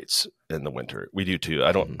drops their rates in the winter. We do too.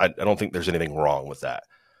 I don't think there's anything wrong with that.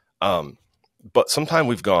 But sometimes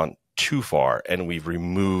we've gone too far and we've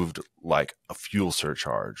removed like a fuel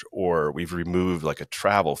surcharge, or we've removed like a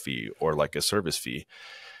travel fee or like a service fee.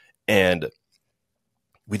 And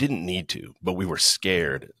we didn't need to, but we were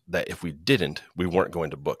scared that if we didn't, we weren't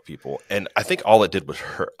going to book people. And I think all it did was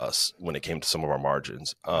hurt us when it came to some of our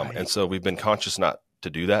margins. Right. And so we've been conscious not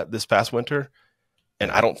to do that this past winter.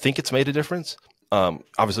 And I don't think it's made a difference.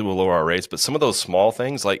 Obviously we'll lower our rates, but some of those small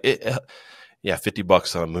things like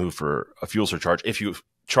 $50 on a move for a fuel surcharge. If you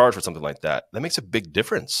charge for something like that, that makes a big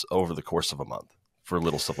difference over the course of a month for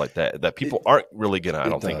little stuff like that people aren't really going to, I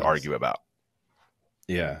don't think, argue about.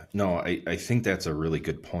 Yeah, no, I think that's a really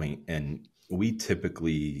good point. And we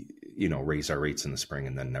typically, you know, raise our rates in the spring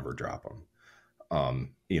and then never drop them.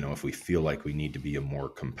 You know, if we feel like we need to be more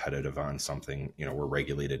competitive on something, you know, we're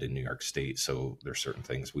regulated in New York State. So there's certain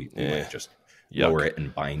things we might just lower it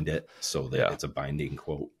and bind it so that it's a binding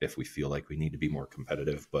quote if we feel like we need to be more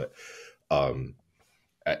competitive. But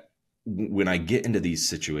when I get into these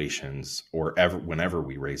situations, or whenever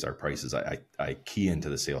we raise our prices, I key into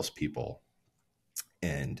the salespeople.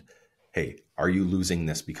 And hey, are you losing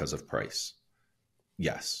this because of price?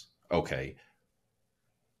 Yes. Okay.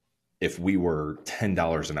 If we were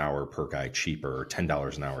 $10 an hour per guy cheaper, or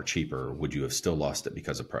 $10 an hour cheaper, would you have still lost it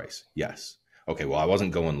because of price? Yes. Okay. Well, I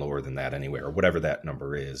wasn't going lower than that anyway, or whatever that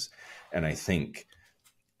number is. And I think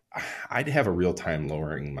I'd have a real time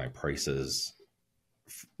lowering my prices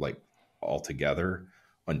like altogether,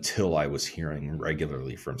 until I was hearing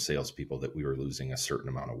regularly from salespeople that we were losing a certain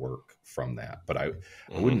amount of work from that. But I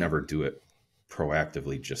would never do it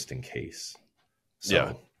proactively just in case. So,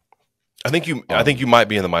 yeah. I think you might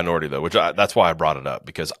be in the minority though, that's why I brought it up,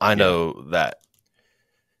 because I know that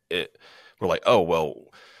we're like, oh, well,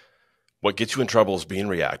 what gets you in trouble is being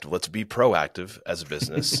reactive. Let's be proactive as a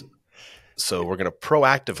business. So we're going to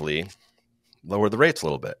proactively lower the rates a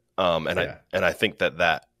little bit. I think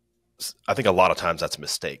I think a lot of times that's a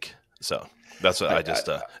mistake. So that's what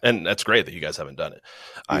and that's great that you guys haven't done it.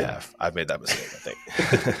 I've made that mistake,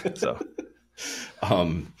 I think. So,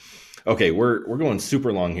 okay, we're going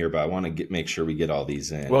super long here, but I want to make sure we get all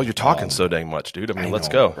these in. Well, you're talking so dang much, dude. I mean, let's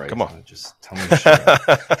go. Bryce, come on. Just tell me to shut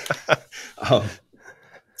up.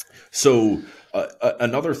 So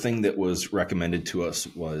another thing that was recommended to us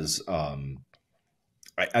was,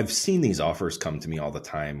 I've seen these offers come to me all the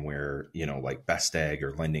time where, you know, like Best Ag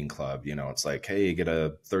or Lending Club, you know, it's like, hey, get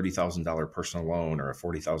a $30,000 personal loan or a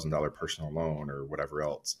 $40,000 personal loan or whatever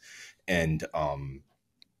else. And,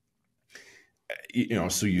 you know,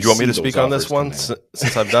 so you want me to speak on this one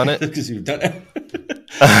since I've done it? Because you've done it.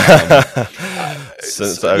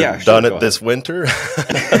 Since I've done it this winter.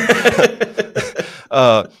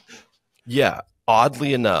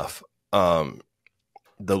 Oddly enough,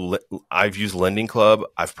 I've used Lending Club.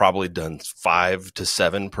 I've probably done 5 to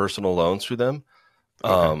 7 personal loans through them.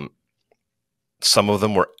 Okay. Some of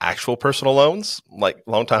them were actual personal loans, like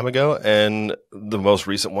a long time ago, and the most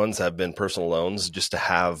recent ones have been personal loans just to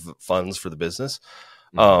have funds for the business.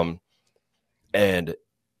 Mm-hmm. And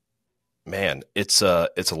man, it's a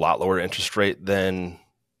lot lower interest rate than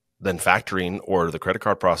factoring or the credit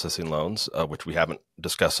card processing loans, which we haven't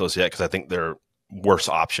discussed those yet because I think they're worse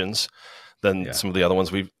options than some of the other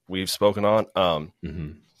ones we've spoken on.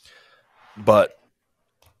 Mm-hmm. But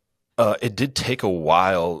it did take a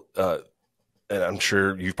while, and I'm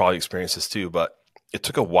sure you've probably experienced this too, but it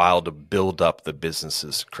took a while to build up the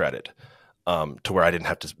business's credit to where I didn't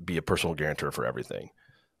have to be a personal guarantor for everything.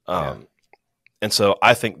 And so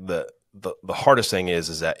I think the hardest thing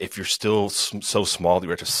is that if you're still so small that you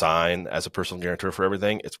have to sign as a personal guarantor for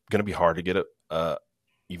everything, it's going to be hard to get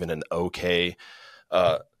even an okay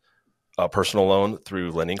a personal loan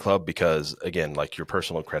through Lending Club, because again, like your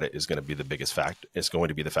personal credit is going to be the biggest factor. It's going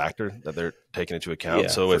to be the factor that they're taking into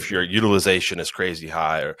account. So if your utilization is crazy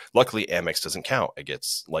high, or luckily Amex doesn't count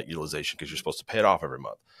against light utilization because you're supposed to pay it off every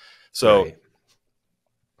month. So,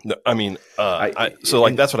 no, I mean, that's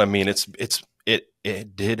what I mean. It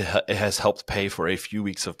has helped pay for a few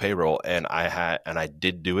weeks of payroll, and I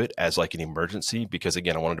did do it as like an emergency because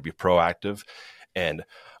again, I wanted to be proactive, and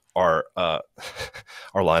our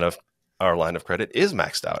line of credit is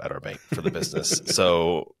maxed out at our bank for the business.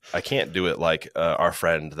 So I can't do it like our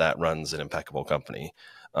friend that runs an impeccable company,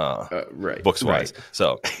 books wise.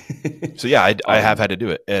 So yeah, I have had to do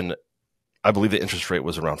it. And I believe the interest rate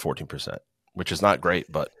was around 14%, which is not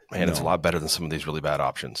great, but man, it's a lot better than some of these really bad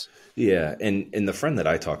options. Yeah. And the friend that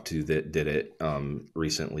I talked to that did it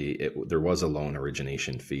recently, there was a loan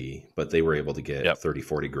origination fee, but they were able to get 30,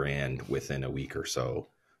 40 grand within a week or so.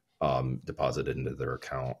 Deposited into their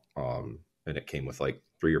account. And it came with like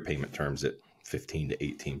 3-year payment terms at 15 to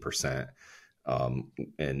 18%.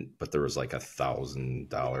 But there was like $1,000,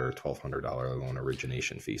 $1,200 loan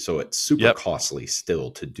origination fee. So it's super costly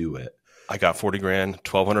still to do it. I got 40 grand,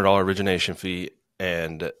 $1,200 origination fee,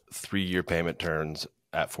 and 3-year payment terms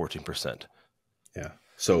at 14%. Yeah.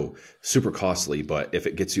 So super costly, but if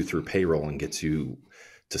it gets you through payroll and gets you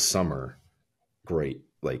to summer, great.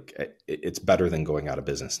 Like it's better than going out of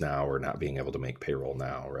business now or not being able to make payroll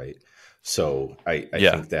now. Right. So I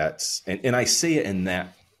think that's, and I say it in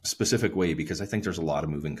that specific way because I think there's a lot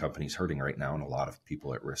of moving companies hurting right now and a lot of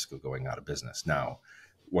people at risk of going out of business. Now,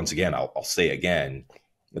 once again, I'll say again,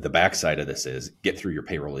 the backside of this is get through your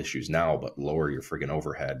payroll issues now, but lower your friggin'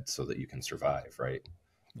 overhead so that you can survive. Right.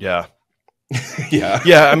 Yeah.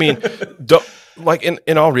 Yeah. I mean,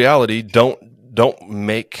 in all reality, don't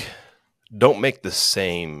make the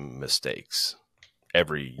same mistakes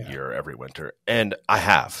every year, every winter. And I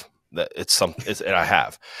have I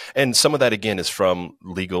have. And some of that again is from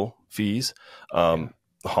legal fees,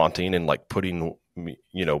 haunting and like putting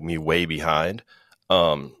me way behind.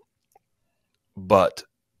 But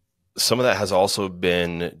some of that has also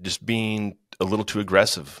been just being a little too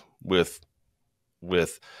aggressive with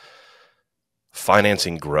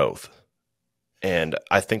financing growth. And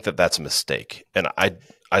I think that that's a mistake. And I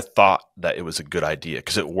thought that it was a good idea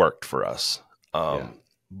because it worked for us.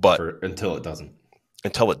 But until it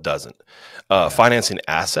doesn't. Financing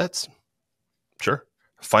assets, sure.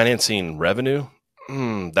 Financing revenue,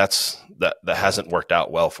 that hasn't worked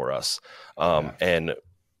out well for us. And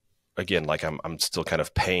again, like I'm still kind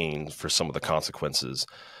of paying for some of the consequences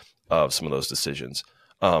of some of those decisions.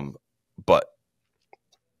 But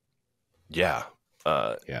yeah.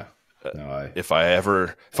 If I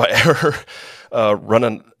ever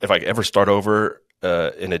start over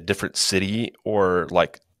in a different city or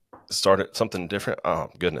like start something different, oh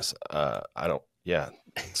goodness,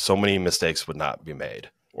 so many mistakes would not be made,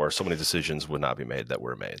 or so many decisions would not be made that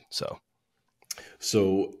were made. So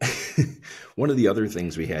one of the other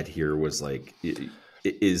things we had here was like,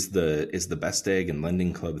 is the Best Egg and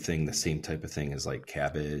Lending Club thing the same type of thing as like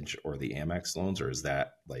Cabbage or the Amex loans, or is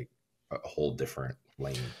that like a whole different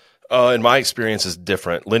lane? In my experience, is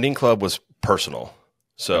different. Lending Club was personal,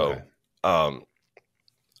 so I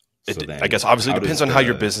guess obviously it depends on how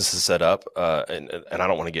your business is set up, and I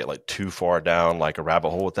don't want to get like too far down like a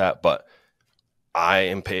rabbit hole with that, but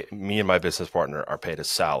me and my business partner are paid a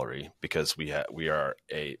salary because we are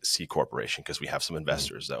a C corporation because we have some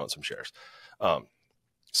investors that own some shares.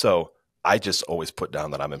 So I just always put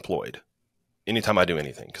down that I'm employed anytime I do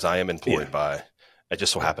anything because I am employed I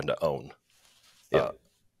just so happen to own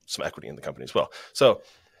some equity in the company as well. So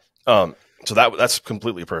that's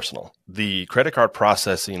completely personal. The credit card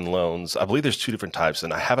processing loans, I believe there's 2 different types,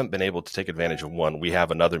 and I haven't been able to take advantage of one. We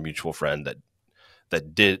have another mutual friend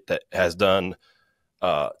that has done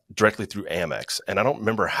directly through Amex, and I don't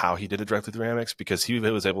remember how he did it directly through Amex because he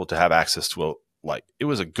was able to have access to it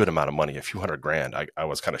was a good amount of money, a few $100,000. I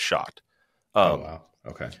was kind of shocked. Oh wow,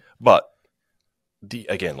 okay. But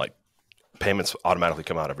again, like payments automatically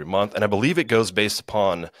come out every month, and I believe it goes based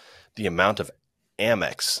upon the amount of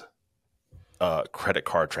Amex credit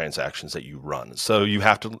card transactions that you run. So you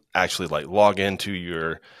have to actually like log into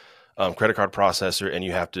your credit card processor, and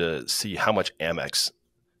you have to see how much Amex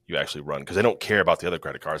you actually run, because they don't care about the other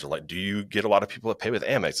credit cards. They're like, do you get a lot of people that pay with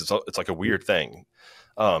Amex? It's like a weird thing.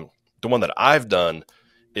 The one that I've done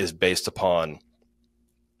is based upon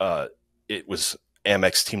it was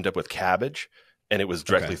Amex teamed up with Cabbage, and it was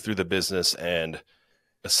directly through the business, and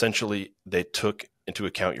essentially they took into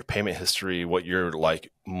account your payment history, what your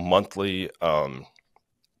monthly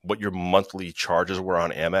charges were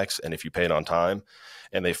on Amex, and if you paid on time,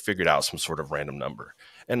 and they figured out some sort of random number,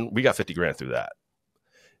 and we got 50 grand through that.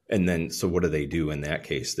 And then, so what do they do in that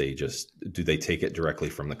case? Do they take it directly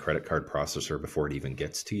from the credit card processor before it even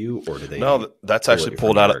gets to you, or do they? No, that's actually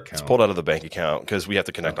pulled out. It's pulled out of the bank account, because we have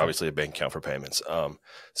to connect obviously a bank account for payments.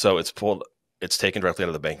 So it's taken directly out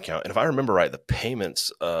of the bank account. And if I remember right, the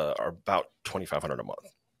payments are about $2,500 a month.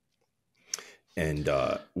 And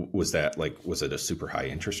was it a super high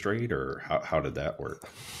interest rate, or how did that work?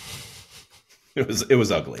 It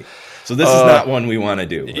was ugly. So this is not one we want to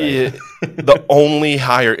do. Right? The only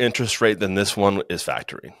higher interest rate than this one is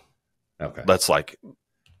factoring. Okay. That's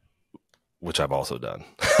which I've also done.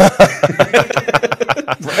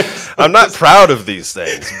 I'm not proud of these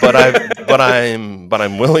things, but I'm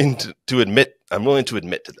willing to admit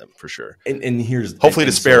to them for sure. And here's hopefully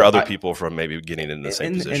to spare other people from maybe getting in the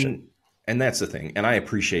same position. And that's the thing. And I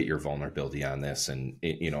appreciate your vulnerability on this. And,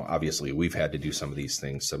 obviously we've had to do some of these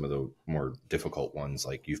things, some of the more difficult ones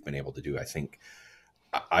like you've been able to do. I think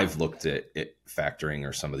I've looked at factoring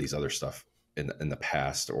or some of these other stuff in the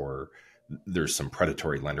past, or there's some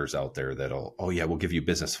predatory lenders out there that'll, we'll give you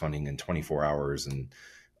business funding in 24 hours. And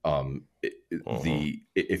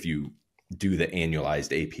if you do the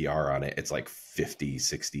annualized APR on it, it's like 50,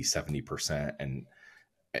 60, 70%.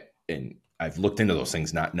 And I've looked into those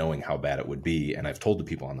things not knowing how bad it would be. And I've told the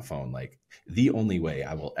people on the phone, like, the only way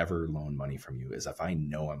I will ever loan money from you is if I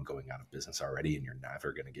know I'm going out of business already and you're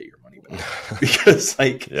never going to get your money back. Because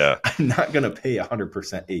I'm not going to pay 100%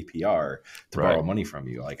 APR to borrow money from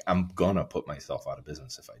you. Like, I'm going to put myself out of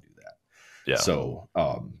business if I do that. Yeah. So,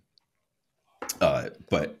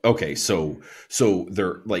 but okay. So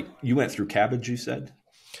they're like, you went through Cabbage, you said?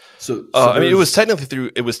 So I mean, it was technically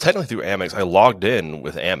through Amex. I logged in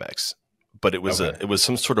with Amex, but it was it was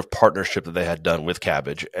some sort of partnership that they had done with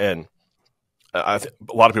Cabbage, and a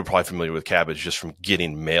lot of people are probably familiar with Cabbage just from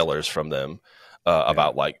getting mailers from them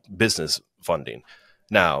about business funding.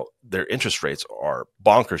 Now, their interest rates are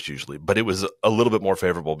bonkers usually, but it was a little bit more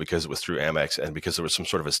favorable because it was through Amex and because there was some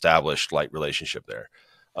sort of established relationship there.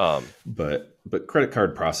 But credit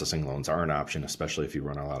card processing loans are an option, especially if you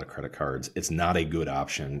run a lot of credit cards. It's not a good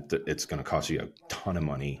option. It's going to cost you a ton of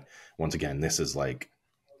money. Once again, this is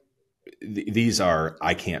these are,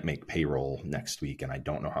 I can't make payroll next week and I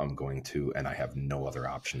don't know how I'm going to, and I have no other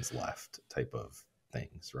options left type of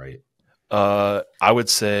things, right? I would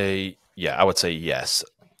say yes,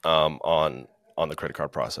 on the credit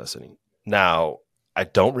card processing. Now, I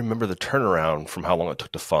don't remember the turnaround from how long it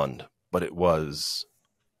took to fund, but it was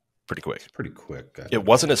pretty quick. Pretty quick. It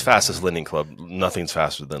wasn't as fast as Lending Club. Nothing's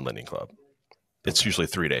faster than Lending Club. It's usually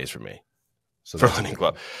 3 days for me. So for Lending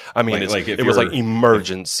Club. I mean, it was like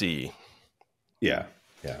emergency. Yeah.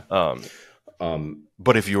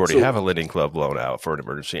 But if you already have a Lending Club loan out for an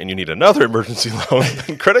emergency and you need another emergency loan,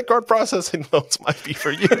 then credit card processing loans might be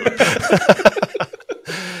for you.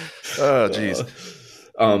 Oh, geez.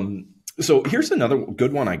 So here's another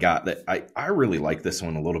good one I got that I really like this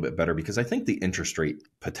one a little bit better because I think the interest rate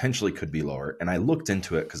potentially could be lower. And I looked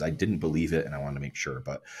into it because I didn't believe it and I wanted to make sure.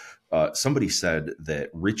 But somebody said that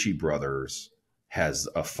Ritchie Brothers has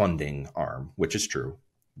a funding arm, which is true.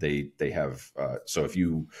 They have so if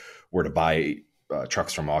you were to buy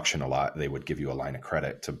trucks from auction a lot, they would give you a line of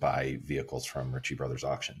credit to buy vehicles from Ritchie Brothers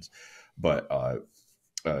auctions. But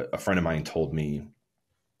a friend of mine told me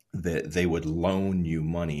that they would loan you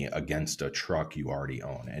money against a truck you already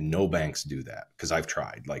own. And no banks do that because I've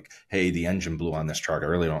tried. Like, hey, the engine blew on this truck. I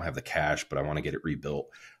really don't have the cash, but I want to get it rebuilt.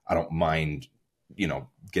 I don't mind,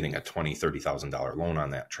 getting a $20,000, $30,000 loan on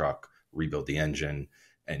that truck, rebuild the engine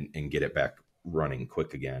and get it back running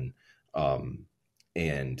quick again.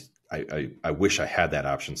 And I wish I had that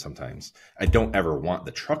option sometimes. I don't ever want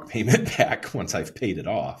the truck payment back once I've paid it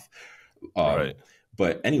off. Right.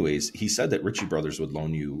 But anyways, he said that Ritchie Brothers would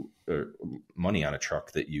loan you money on a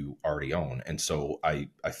truck that you already own. And so I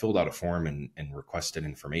filled out a form and requested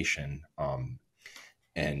information.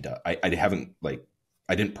 And I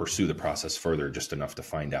didn't pursue the process further, just enough to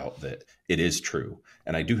find out that it is true.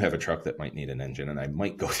 And I do have a truck that might need an engine and I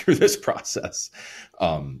might go through this process.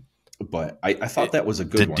 But I thought that was a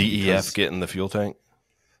good one. Did DEF get in the fuel tank?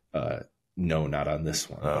 No, not on this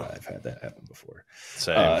one, but I've had that happen before.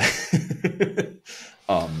 Same.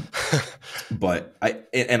 But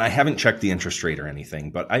I haven't checked the interest rate or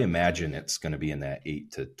anything, but I imagine it's going to be in that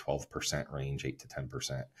 8 to 12% range, 8 to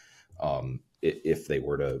 10%. If they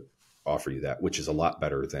were to offer you that, which is a lot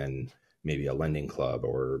better than maybe a lending club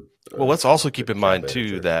or. Well, let's also keep in mind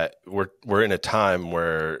too that we're in a time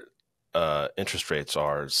where interest rates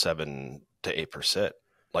are 7 to 8%.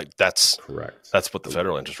 Like that's correct. That's what the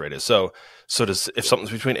federal interest rate is. So if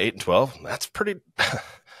something's between 8 and 12, that's pretty.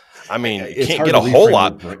 I mean, you can't get a whole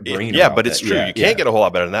lot. But it's true. You can't get a whole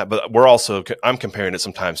lot better than that. But I'm comparing it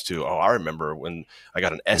sometimes to, I remember when I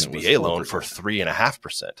got an SBA loan for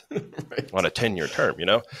 3.5% on a 10-year term,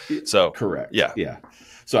 So correct. Yeah. Yeah.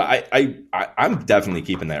 So I'm definitely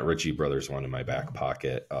keeping that Ritchie Brothers one in my back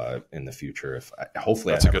pocket in the future.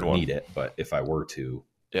 Hopefully I never need it, but if I were to,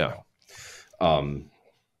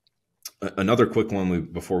 another quick one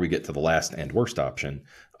before we get to the last and worst option.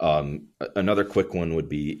 Another quick one would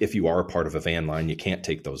be if you are part of a van line, you can't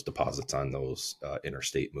take those deposits on those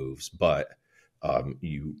interstate moves, but a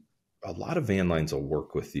lot of van lines will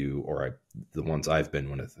work with you, or the ones I've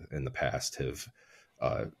been with in the past have,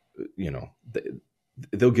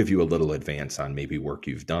 they'll give you a little advance on maybe work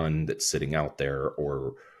you've done that's sitting out there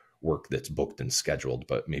or work that's booked and scheduled,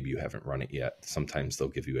 but maybe you haven't run it yet. Sometimes they'll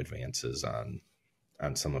give you advances on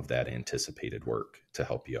some of that anticipated work to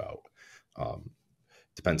help you out.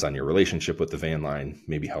 Depends on your relationship with the van line,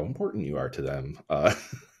 maybe how important you are to them,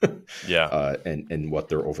 and what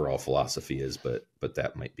their overall philosophy is. But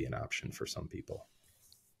that might be an option for some people.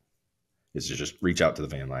 Is to just reach out to the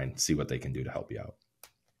van line, see what they can do to help you out.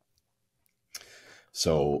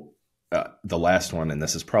 So the last one, and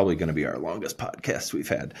this is probably going to be our longest podcast we've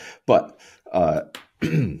had, but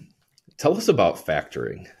tell us about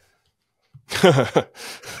factoring.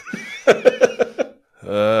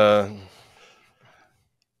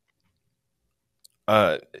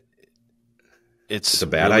 It's a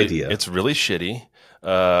bad idea. It's really shitty.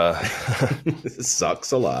 It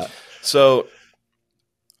sucks a lot. So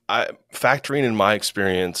factoring, in my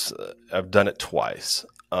experience, I've done it twice.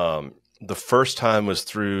 The first time was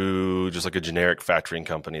through just like a generic factoring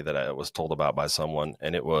company that I was told about by someone.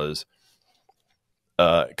 And it was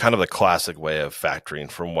kind of the classic way of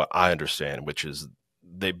factoring from what I understand, which is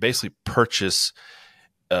they basically purchase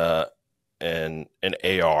an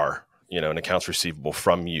AR, an accounts receivable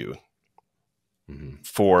from you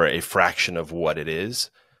for a fraction of what it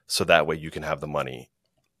is. So that way you can have the money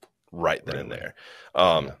right then and there.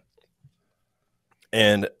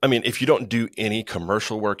 And I mean, if you don't do any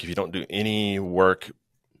commercial work, if you don't do any work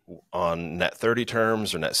on net 30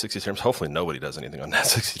 terms or net 60 terms, hopefully nobody does anything on net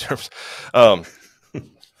 60 terms.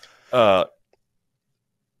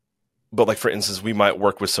 But like, for instance, we might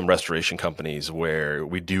work with some restoration companies where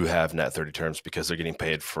we do have net 30 terms because they're getting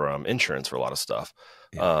paid from insurance for a lot of stuff.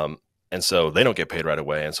 Yeah. And so they don't get paid right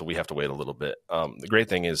away. And so we have to wait a little bit. The great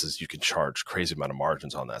thing is you can charge crazy amount of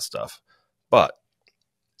margins on that stuff, but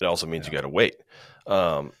it also means you got to wait.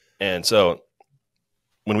 And so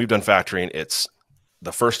when we've done factoring,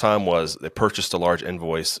 the first time was they purchased a large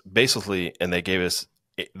invoice basically, and they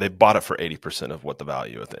bought it for 80% of what the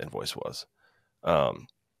value of the invoice was.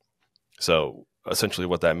 So essentially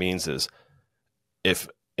what that means is if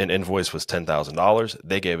an invoice was $10,000,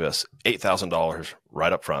 they gave us $8,000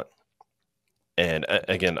 right up front. And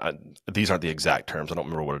again, these aren't the exact terms. I don't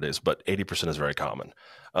remember what it is, but 80% is very common.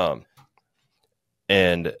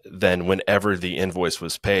 And then whenever the invoice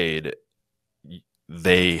was paid,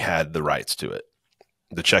 they had the rights to it.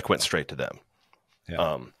 The check went straight to them.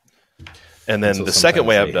 Yeah. And then the second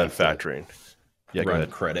way I've done factoring, run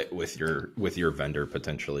credit with your vendor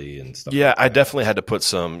potentially and stuff. Yeah, like I definitely had to put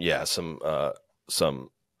some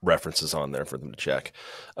references on there for them to check.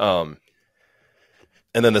 And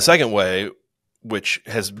then the second way, which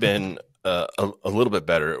has been a little bit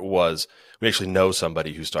better, was we actually know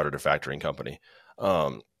somebody who started a factoring company.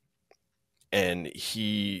 And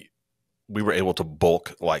we were able to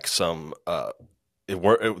bulk like some, they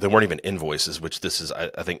weren't even invoices, which this is,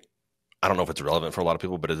 I think, I don't know if it's relevant for a lot of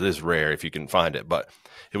people, but it is rare if you can find it. But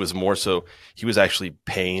it was more so he was actually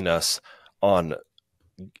paying us on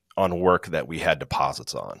work that we had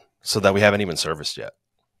deposits on, so that we haven't even serviced yet.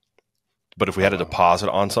 But if we had a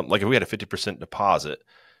deposit on something, like if we had a 50% deposit,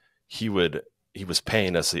 he was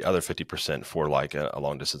paying us the other 50% for like a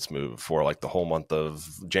long distance move for like the whole month of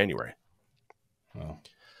January.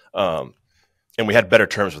 And we had better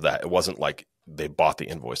terms with that. It wasn't like they bought the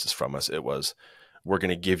invoices from us. It was, we're going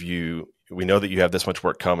to give you, we know that you have this much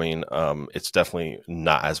work coming. It's definitely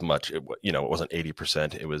not as much. It wasn't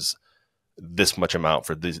 80%. It was this much amount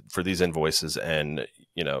for these invoices. And,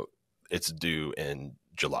 it's due in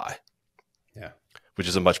July. Yeah. Which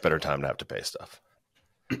is a much better time to have to pay stuff.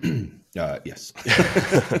 Yes.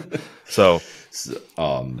 So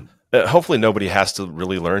hopefully nobody has to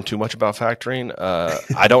really learn too much about factoring.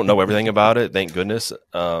 I don't know everything about it. Thank goodness.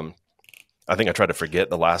 I think I tried to forget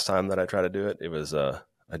the last time that I tried to do it. It was,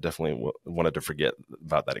 I definitely wanted to forget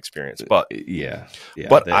about that experience, but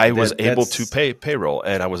I was able to pay payroll,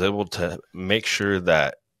 and I was able to make sure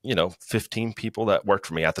that, 15 people that worked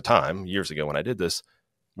for me at the time, years ago when I did this,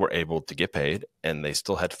 were able to get paid, and they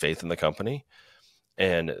still had faith in the company,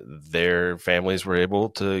 and their families were able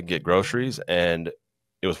to get groceries, and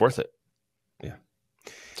it was worth it. Yeah.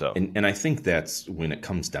 So, and I think that's when it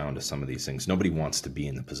comes down to some of these things. Nobody wants to be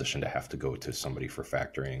in the position to have to go to somebody for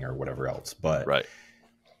factoring or whatever else. But right.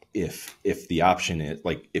 If the option is,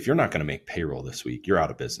 like, if you're not going to make payroll this week, you're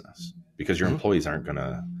out of business, because your employees aren't going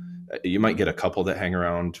to, you might get a couple that hang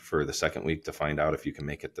around for the second week to find out if you can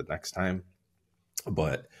make it the next time.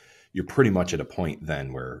 But you're pretty much at a point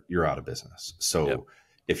then where you're out of business. So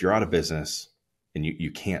if you're out of business and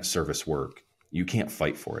you can't service work, you can't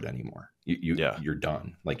fight for it anymore. You're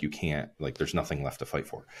done. Like, you can't, like, there's nothing left to fight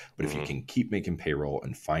for. But if you can keep making payroll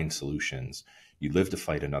and find solutions, you live to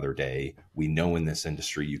fight another day. We know in this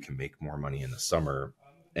industry you can make more money in the summer,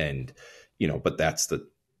 and but that's the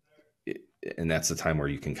time where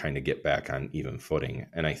you can kind of get back on even footing.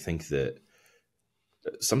 And I think that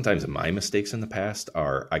sometimes my mistakes in the past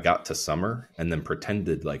are I got to summer and then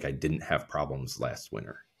pretended like I didn't have problems last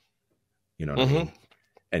winter. You know what I mean?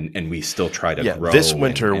 And we still try to grow. This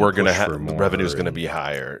winter we're going to have, the revenue is going to be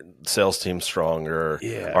higher, sales team stronger.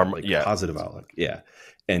 Positive outlook. Yeah.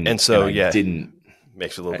 And so I didn't,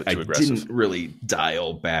 makes it a little bit too aggressive. I didn't really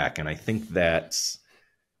dial back. And I think that's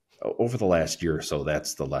over the last year or so,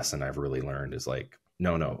 that's the lesson I've really learned is like,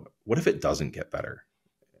 no, what if it doesn't get better?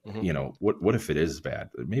 What if it is bad?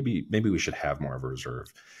 Maybe we should have more of a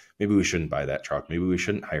reserve. Maybe we shouldn't buy that truck. Maybe we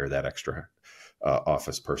shouldn't hire that extra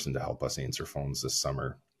office person to help us answer phones this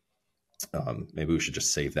summer. Maybe we should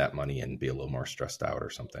just save that money and be a little more stressed out or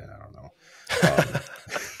something. I don't know.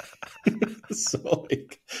 So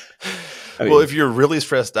if you're really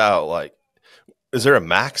stressed out, like, is there a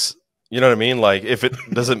max? You know what I mean? Like, if it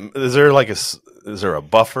doesn't, is there a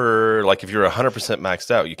buffer? Like, if you're 100%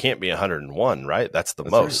 maxed out, you can't be 101, right? That's the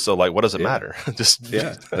most. Right. So, like, what does it matter?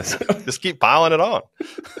 just keep piling it on.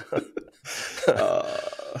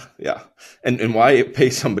 And why pay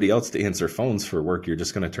somebody else to answer phones for work you're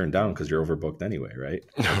just going to turn down because you're overbooked anyway, right?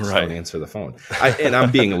 Right. Don't answer the phone. And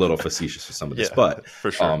I'm being a little facetious with some of this, but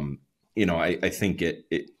for sure. I think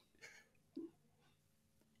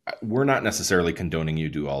we're not necessarily condoning you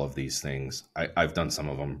do all of these things. I've done some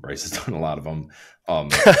of them. Bryce has done a lot of them.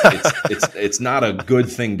 It's not a good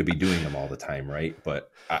thing to be doing them all the time, right? But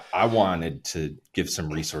I wanted to give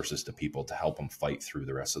some resources to people to help them fight through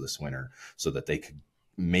the rest of this winter so that they could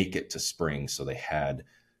make it to spring, so they had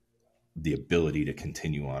the ability to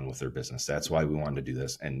continue on with their business. That's why we wanted to do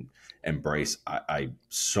this. And Bryce, I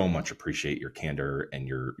so much appreciate your candor and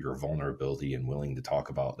your vulnerability and willing to talk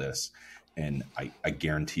about this. And I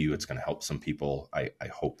guarantee you it's going to help some people. I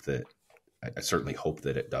certainly hope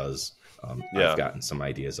that it does. I've gotten some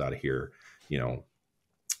ideas out of here.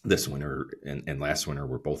 This winter and last winter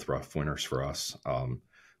were both rough winters for us.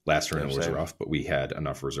 Last winter was rough, but we had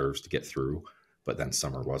enough reserves to get through. But then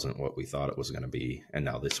summer wasn't what we thought it was going to be. And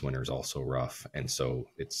now this winter is also rough. And so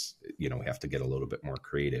it's, we have to get a little bit more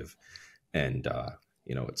creative. And,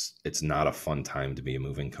 it's not a fun time to be a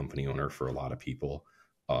moving company owner for a lot of people.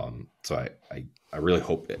 So I really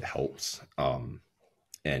hope it helps.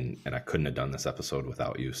 And I couldn't have done this episode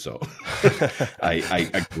without you. So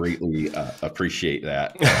I greatly appreciate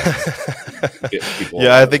that.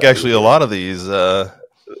 I think actually a lot of these,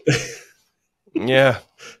 Yeah.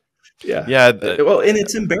 Well, and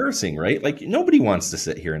it's embarrassing, right? Like, nobody wants to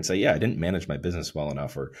sit here and say, I didn't manage my business well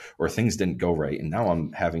enough, or things didn't go right, and now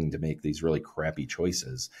I'm having to make these really crappy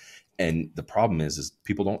choices. And the problem is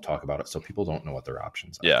people don't talk about it, so people don't know what their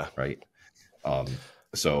options are. Yeah. Right.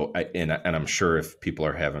 So I'm sure if people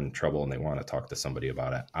are having trouble and they want to talk to somebody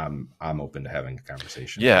about it, I'm open to having a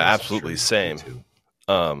conversation. Yeah, absolutely. Same.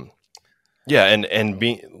 And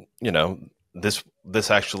being,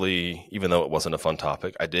 this actually, even though it wasn't a fun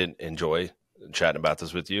topic, I did enjoy chatting about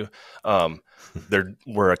this with you. There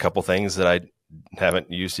were a couple things that I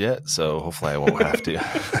haven't used yet, so hopefully I won't have to.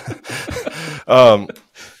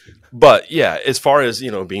 But yeah, as far as,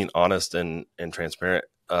 being honest and transparent,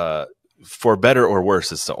 for better or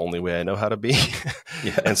worse, it's the only way I know how to be.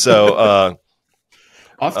 And so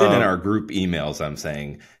often in our group emails, I'm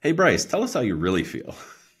saying, hey, Bryce, tell us how you really feel.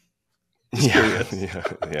 Yeah.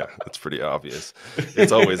 It's pretty obvious.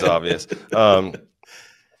 It's always obvious.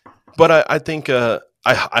 But I think I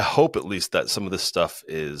hope at least that some of this stuff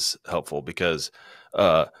is helpful, because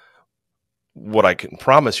what I can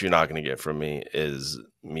promise you're not going to get from me is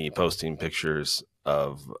me posting pictures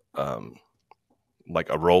of like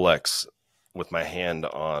a Rolex with my hand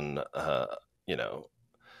on a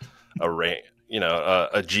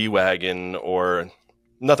G-Wagon, or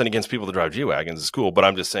nothing against people that drive G-Wagons. It's cool, but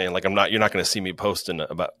I'm just saying, like, you're not going to see me posting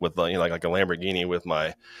about with like a Lamborghini with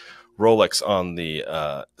my Rolex on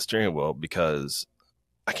the steering wheel, because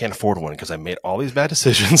I can't afford one, because I made all these bad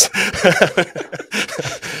decisions.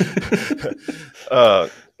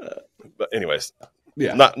 But anyways,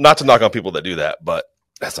 yeah, not to knock on people that do that, but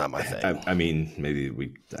that's not my thing. I mean, maybe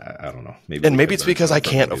I don't know. Maybe it's because I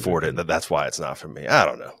can't afford it. That's why it's not for me. I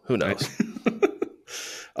don't know. Who knows?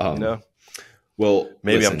 Well,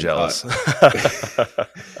 maybe I'm jealous.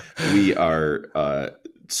 We are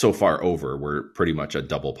so far over. We're pretty much a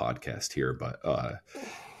double podcast here, but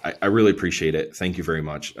I really appreciate it. Thank you very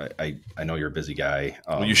much. I know you're a busy guy.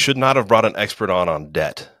 Well, you should not have brought an expert on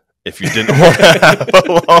debt if you didn't want to have a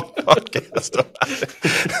long podcast about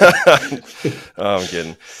it. I'm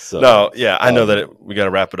kidding. I know that we got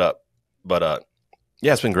to wrap it up, but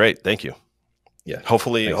it's been great. Thank you. Yeah.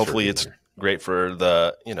 Hopefully it's great for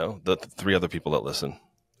the 3 other people that listen.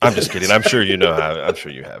 I'm just kidding. I'm sure you have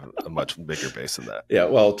a much bigger base than that. Yeah.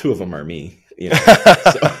 Well, 2 of them are me. That's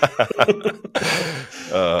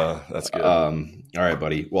good. All right,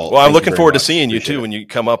 buddy. Well, I'm looking forward to seeing you too when you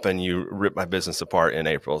come up and you rip my business apart in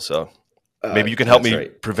April. So maybe you can help me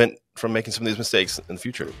prevent from making some of these mistakes in the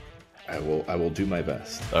future. I will do my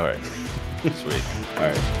best. All right. Sweet. All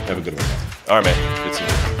right. Have a good one. All right, man. Good seeing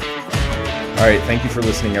you. All right. Thank you for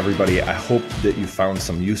listening, everybody. I hope that you found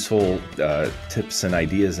some useful tips and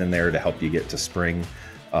ideas in there to help you get to spring.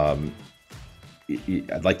 I'd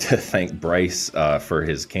like to thank Bryce for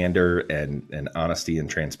his candor and honesty and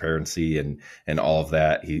transparency and all of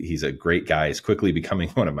that. He's a great guy. He's quickly becoming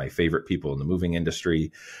one of my favorite people in the moving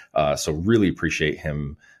industry. So really appreciate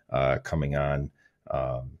him coming on.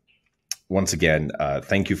 Once again,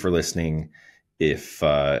 thank you for listening. If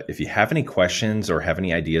you have any questions or have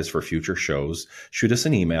any ideas for future shows, shoot us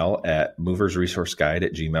an email at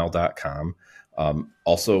moversresourceguide@gmail.com.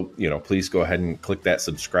 Also, please go ahead and click that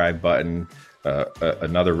subscribe button.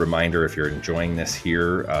 Another reminder, if you're enjoying this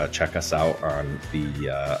here, check us out on the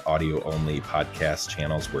audio only podcast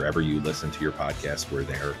channels. Wherever you listen to your podcast, we're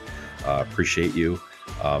there. Appreciate you.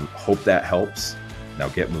 Hope that helps. Now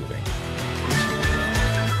get moving.